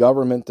intergalactic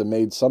government that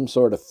made some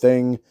sort of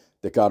thing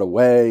that got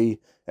away,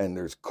 and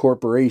there's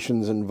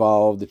corporations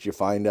involved that you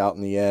find out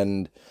in the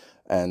end,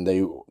 and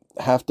they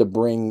have to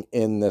bring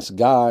in this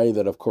guy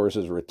that, of course,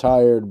 is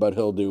retired, but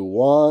he'll do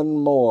one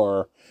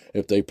more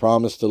if they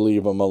promise to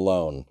leave him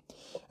alone.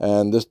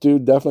 And this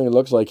dude definitely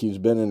looks like he's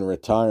been in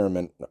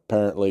retirement,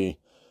 apparently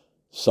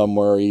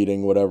somewhere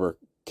eating whatever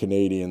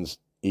Canadians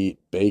eat,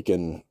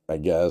 bacon, I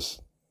guess,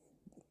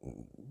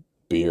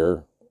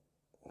 beer,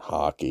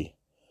 hockey.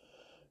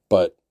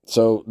 But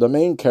so the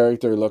main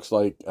character looks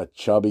like a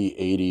chubby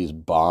 80s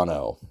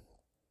Bono.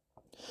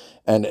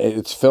 And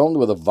it's filmed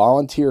with a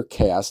volunteer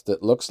cast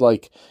that looks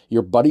like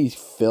your buddy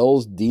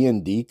Phil's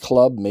D&D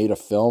club made a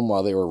film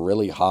while they were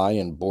really high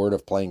and bored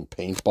of playing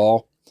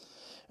paintball.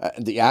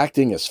 The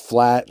acting is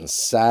flat and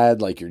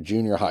sad like your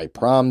junior high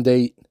prom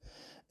date.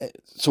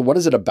 So what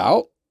is it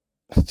about?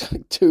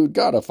 Dude,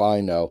 God if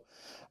I know.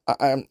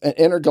 I'm an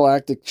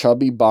intergalactic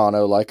chubby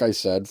Bono, like I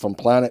said, from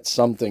planet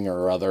something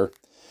or other.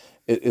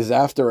 It is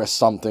after a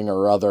something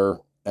or other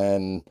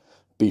and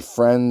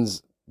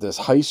befriends this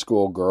high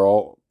school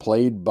girl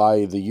played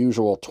by the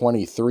usual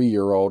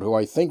 23-year-old who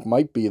I think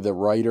might be the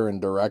writer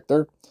and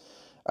director.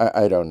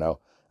 I don't know.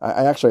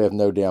 I actually have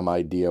no damn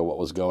idea what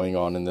was going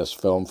on in this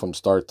film from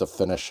start to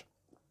finish.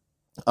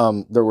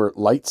 There were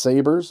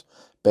lightsabers,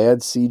 bad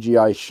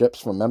CGI ships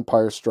from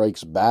Empire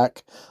Strikes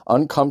Back,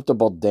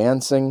 uncomfortable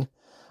dancing.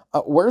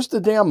 Where's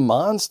the damn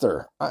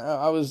monster?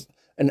 I was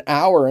an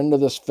hour into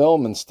this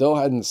film and still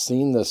hadn't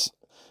seen this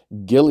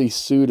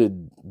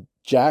ghillie-suited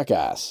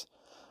jackass.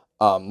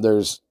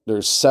 There's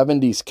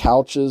 70s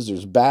couches.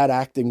 There's bad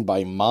acting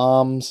by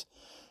moms.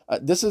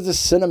 This is the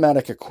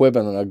cinematic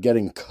equivalent of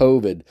getting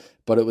COVID,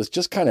 but it was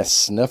just kind of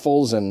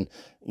sniffles and,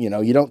 you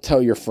don't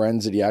tell your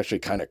friends that you actually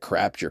kind of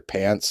crapped your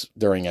pants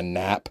during a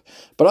nap.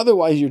 But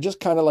otherwise, you're just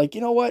kind of like,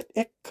 you know what?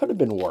 It could have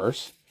been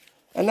worse.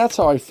 And that's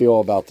how I feel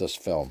about this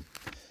film.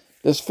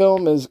 This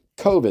film is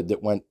COVID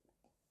that went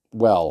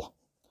well.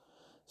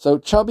 So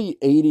chubby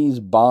 80s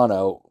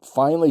Bono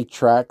finally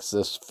tracks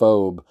this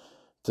phobe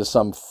to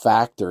some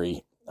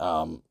factory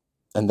and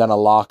then a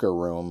locker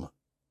room.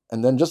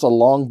 And then just a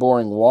long,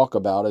 boring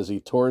walkabout as he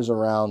tours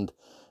around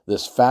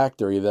this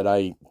factory that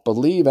I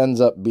believe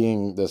ends up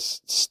being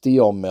this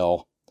steel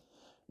mill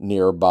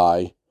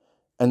nearby.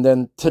 And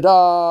then,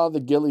 ta-da, the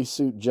ghillie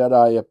suit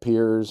Jedi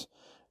appears,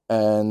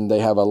 and they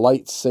have a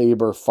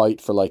lightsaber fight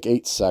for like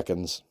 8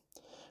 seconds.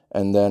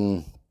 And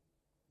then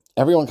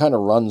everyone kind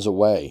of runs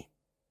away.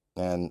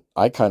 And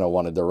I kind of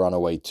wanted to run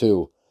away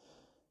too.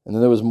 And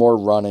then there was more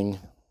running.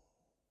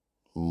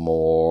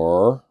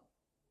 More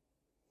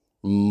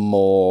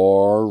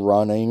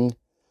running.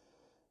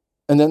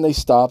 And then they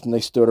stopped and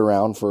they stood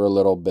around for a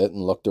little bit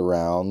and looked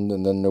around.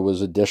 And then there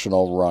was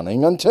additional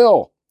running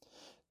until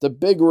the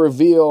big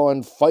reveal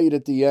and fight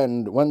at the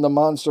end when the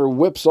monster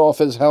whips off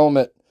his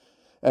helmet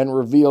and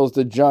reveals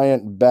the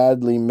giant,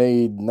 badly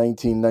made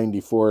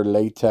 1994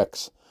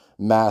 latex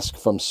mask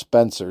from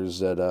Spencer's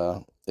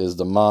that is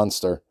the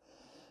monster.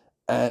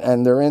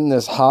 And they're in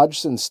this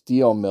Hodgson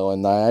steel mill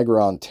in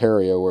Niagara,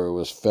 Ontario, where it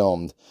was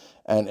filmed.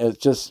 And it's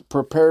just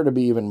prepare to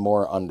be even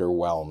more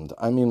underwhelmed.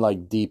 I mean,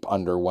 like deep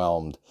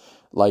underwhelmed.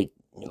 Like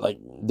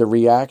the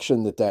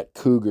reaction that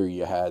cougar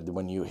you had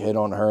when you hit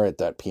on her at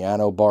that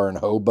piano bar in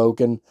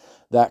Hoboken,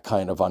 that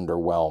kind of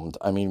underwhelmed.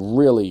 I mean,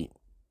 really,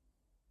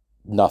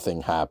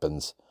 nothing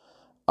happens.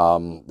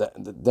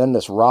 Then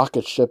this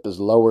rocket ship is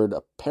lowered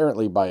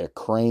apparently by a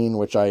crane,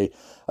 which I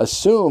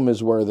assume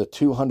is where the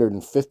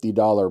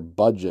 $250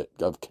 budget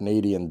of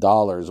Canadian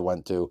dollars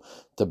went to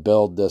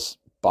build this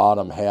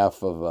bottom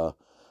half of a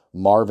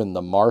Marvin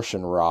the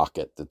Martian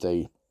rocket that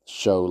they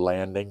show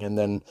landing. And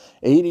then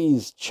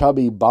 80s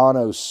chubby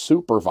Bono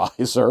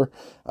supervisor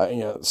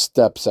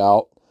steps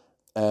out,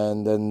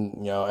 and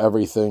then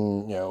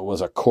everything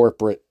was a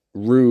corporate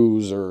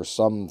ruse or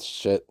some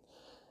shit.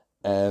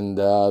 And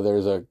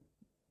there's a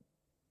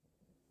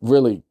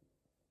really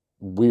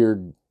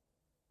weird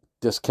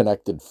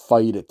disconnected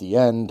fight at the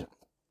end.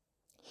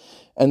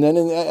 And then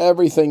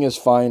everything is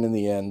fine in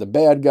the end. The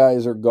bad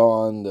guys are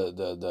gone.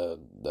 The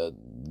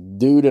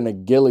dude in a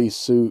ghillie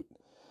suit,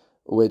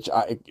 which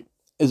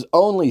is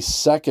only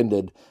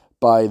seconded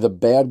by the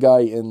bad guy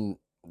in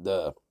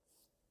the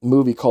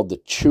movie called The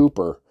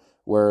Trooper,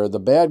 where the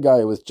bad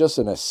guy was just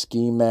in a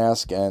ski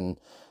mask and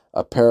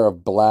a pair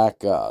of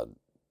black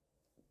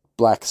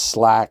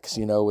slacks,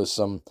 with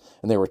some,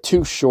 and they were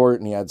too short,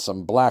 and he had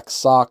some black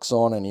socks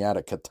on, and he had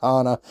a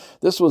katana.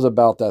 This was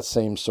about that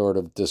same sort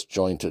of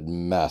disjointed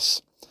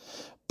mess.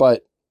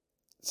 But,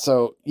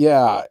 so,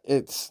 yeah,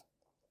 it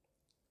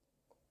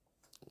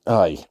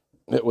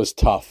was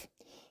tough.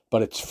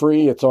 But it's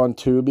free, it's on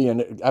Tubi,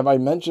 and have I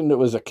mentioned it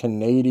was a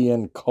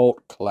Canadian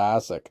cult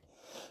classic?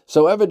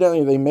 So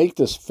evidently they make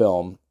this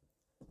film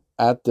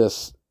at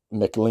this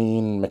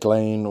McLean,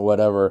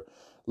 whatever,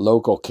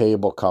 local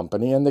cable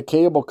company, and the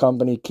cable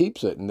company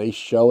keeps it, and they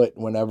show it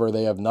whenever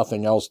they have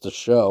nothing else to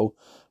show,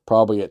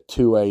 probably at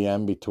 2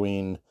 a.m.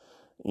 between,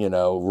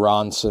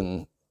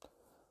 Ronson,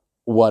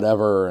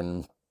 whatever,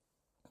 and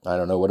I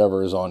don't know,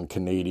 whatever is on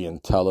Canadian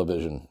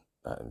television.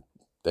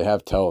 They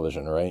have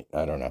television, right?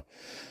 I don't know.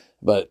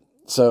 But,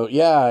 so,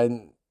 yeah,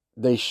 and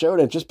they showed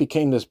it just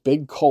became this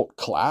big cult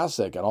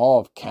classic, and all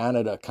of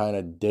Canada kind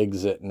of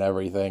digs it and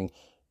everything,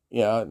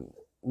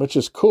 which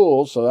is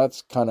cool. So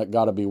that's kind of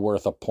got to be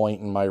worth a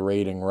point in my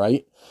rating,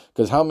 right?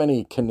 Because how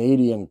many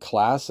Canadian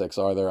classics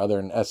are there other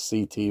than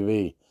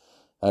SCTV?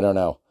 I don't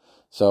know.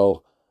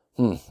 So,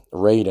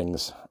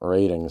 ratings.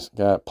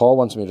 Yeah, Paul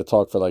wants me to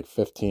talk for like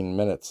 15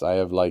 minutes. I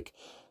have like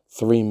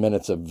 3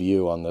 minutes of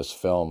view on this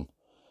film.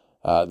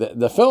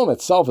 The film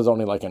itself is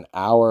only like an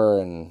hour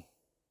and,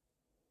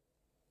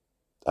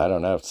 I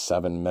don't know,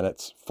 7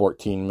 minutes,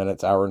 14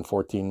 minutes, hour and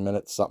 14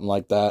 minutes, something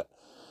like that.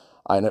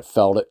 And it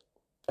felt it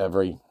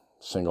every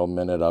single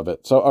minute of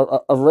it.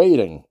 So a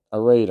rating.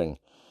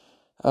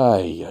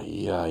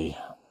 Ay.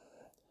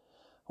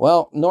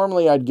 Well,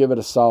 normally I'd give it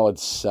a solid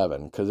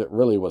 7 because it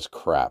really was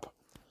crap.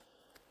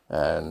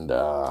 And,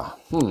 but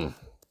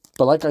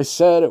like I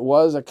said, it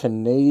was a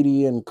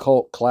Canadian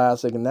cult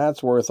classic, and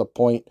that's worth a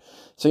point.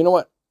 So you know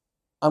what?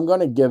 I'm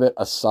going to give it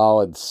a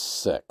solid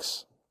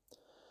 6.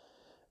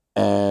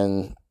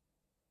 And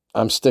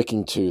I'm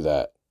sticking to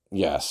that.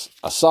 Yes,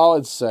 a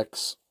solid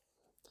 6.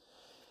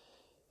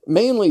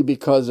 Mainly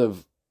because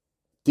of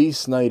Dee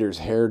Snider's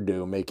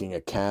hairdo making a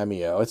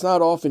cameo. It's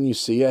not often you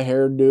see a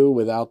hairdo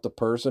without the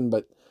person,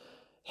 but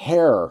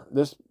hair.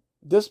 This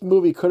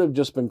movie could have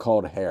just been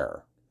called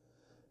Hair.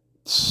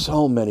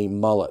 So many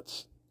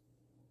mullets.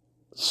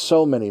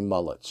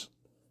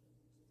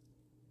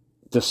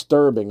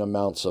 Disturbing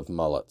amounts of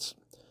mullets.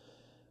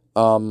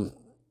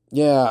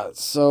 Yeah,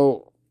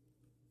 so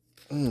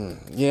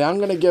yeah, I'm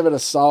going to give it a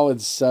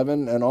solid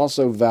 7 and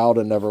also vow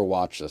to never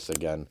watch this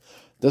again.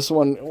 This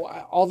one,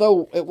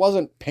 although it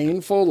wasn't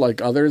painful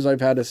like others I've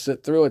had to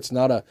sit through, it's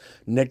not a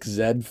Nick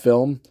Zed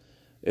film.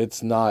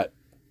 It's not,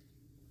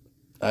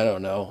 I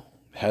don't know,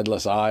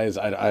 Headless Eyes.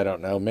 I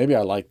don't know. Maybe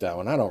I like that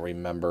one. I don't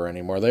remember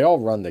anymore. They all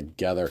run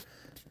together.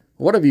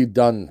 What have you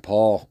done,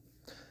 Paul?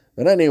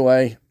 But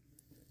anyway,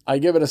 I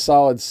give it a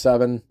solid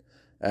 7.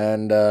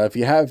 And if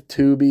you have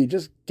Tubi,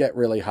 just get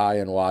really high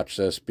and watch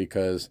this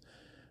because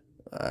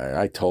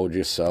I told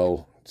you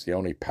so. It's the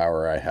only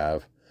power I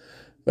have.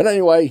 But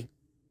anyway,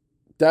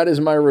 that is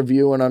my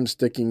review, and I'm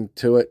sticking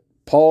to it.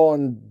 Paul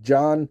and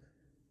John,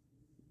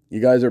 you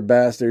guys are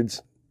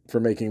bastards for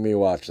making me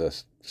watch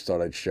this. Just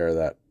thought I'd share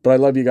that. But I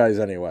love you guys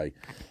anyway.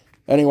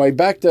 Anyway,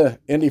 back to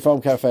Indie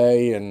Film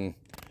Cafe, and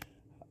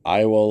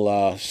I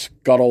will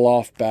scuttle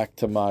off back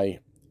to my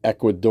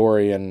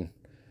Ecuadorian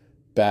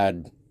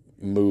bad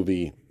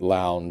movie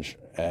lounge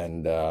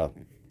and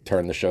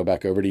turn the show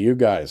back over to you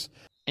guys.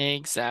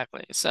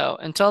 Exactly. So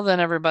until then,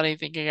 everybody,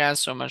 thank you guys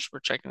so much for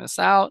checking this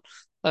out.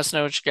 Let us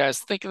know what you guys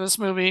think of this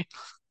movie.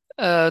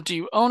 Do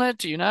you own it?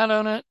 Do you not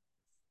own it?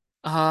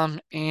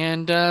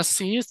 And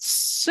see you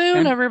soon,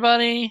 And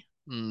everybody.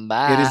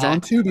 it is Bye. on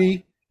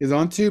Tubi. Is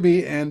on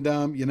Tubi, and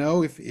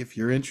if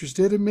you're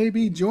interested in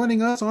maybe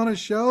joining us on a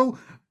show,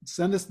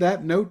 send us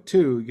that note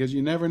too, because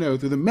you never know.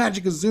 Through the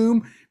magic of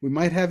Zoom, we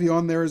might have you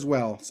on there as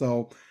well.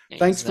 So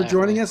thanks for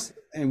joining Exactly.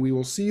 us, and we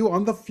will see you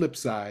on the flip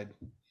side.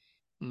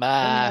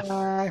 Bye.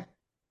 Bye.